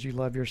people as well as you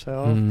love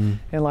yourself. And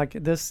like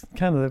this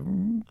kind of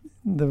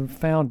the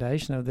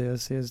foundation of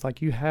this is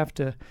like you have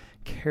to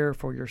care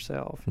for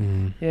yourself.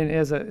 And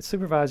as a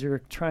supervisor,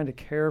 you're trying to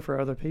care for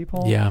other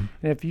people. Yeah.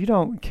 And if you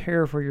don't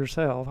care for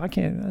yourself,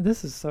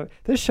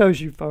 this shows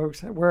you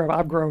folks where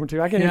I've grown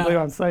to. I can't even believe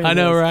I'm saying I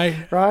know, this.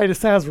 right? Right? It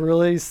sounds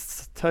really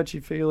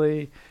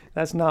touchy-feely.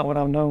 That's not what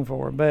I'm known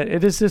for. But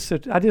it is just,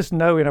 I just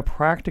know in a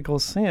practical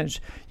sense,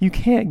 you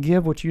can't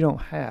give what you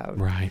don't have.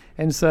 Right.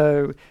 And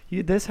so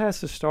this has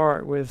to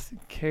start with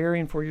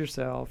caring for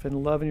yourself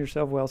and loving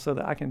yourself well so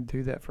that I can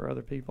do that for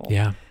other people.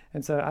 Yeah.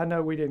 And so I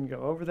know we didn't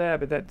go over that,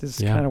 but that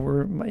just kind of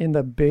were in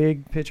the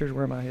big pictures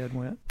where my head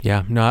went.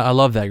 Yeah, no, I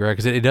love that, Greg,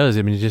 because it does.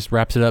 I mean, it just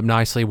wraps it up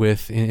nicely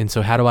with, and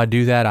so how do I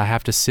do that? I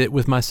have to sit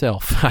with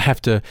myself. I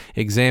have to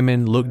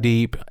examine, look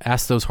deep,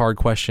 ask those hard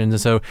questions. And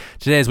so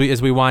today,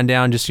 as we wind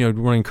down, just, we want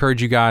to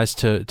encourage you guys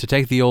to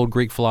take the old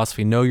Greek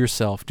philosophy, know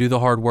yourself, do the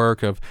hard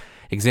work of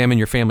examine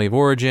your family of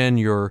origin,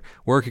 your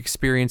work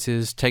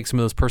experiences, take some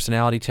of those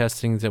personality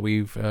testings that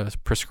we've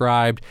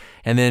prescribed,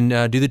 and then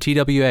do the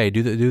TWA,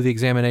 do the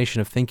examination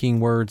of thinking,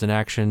 words, and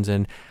actions.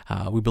 And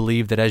we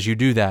believe that as you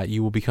do that,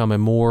 you will become a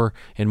more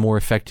and more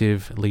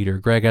effective leader.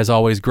 Greg, as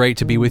always, great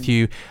to be with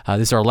you.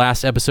 This is our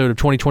last episode of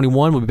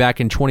 2021. We'll be back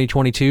in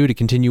 2022 to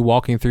continue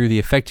walking through the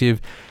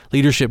Effective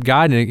Leadership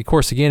Guide. And of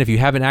course, again, if you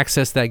haven't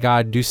accessed that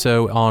guide, do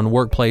so on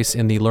Workplace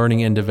in the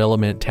Learning and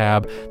Development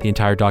tab. The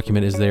entire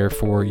document is there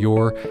for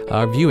your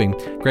viewing.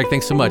 Greg,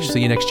 thanks so much.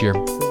 See you next year.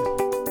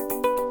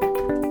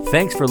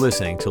 Thanks for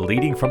listening to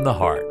Leading from the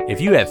Heart.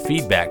 If you have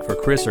feedback for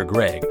Chris or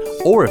Greg,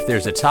 or if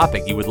there's a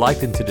topic you would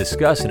like them to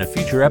discuss in a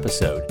future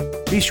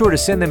episode, be sure to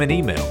send them an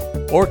email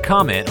or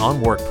comment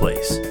on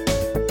Workplace.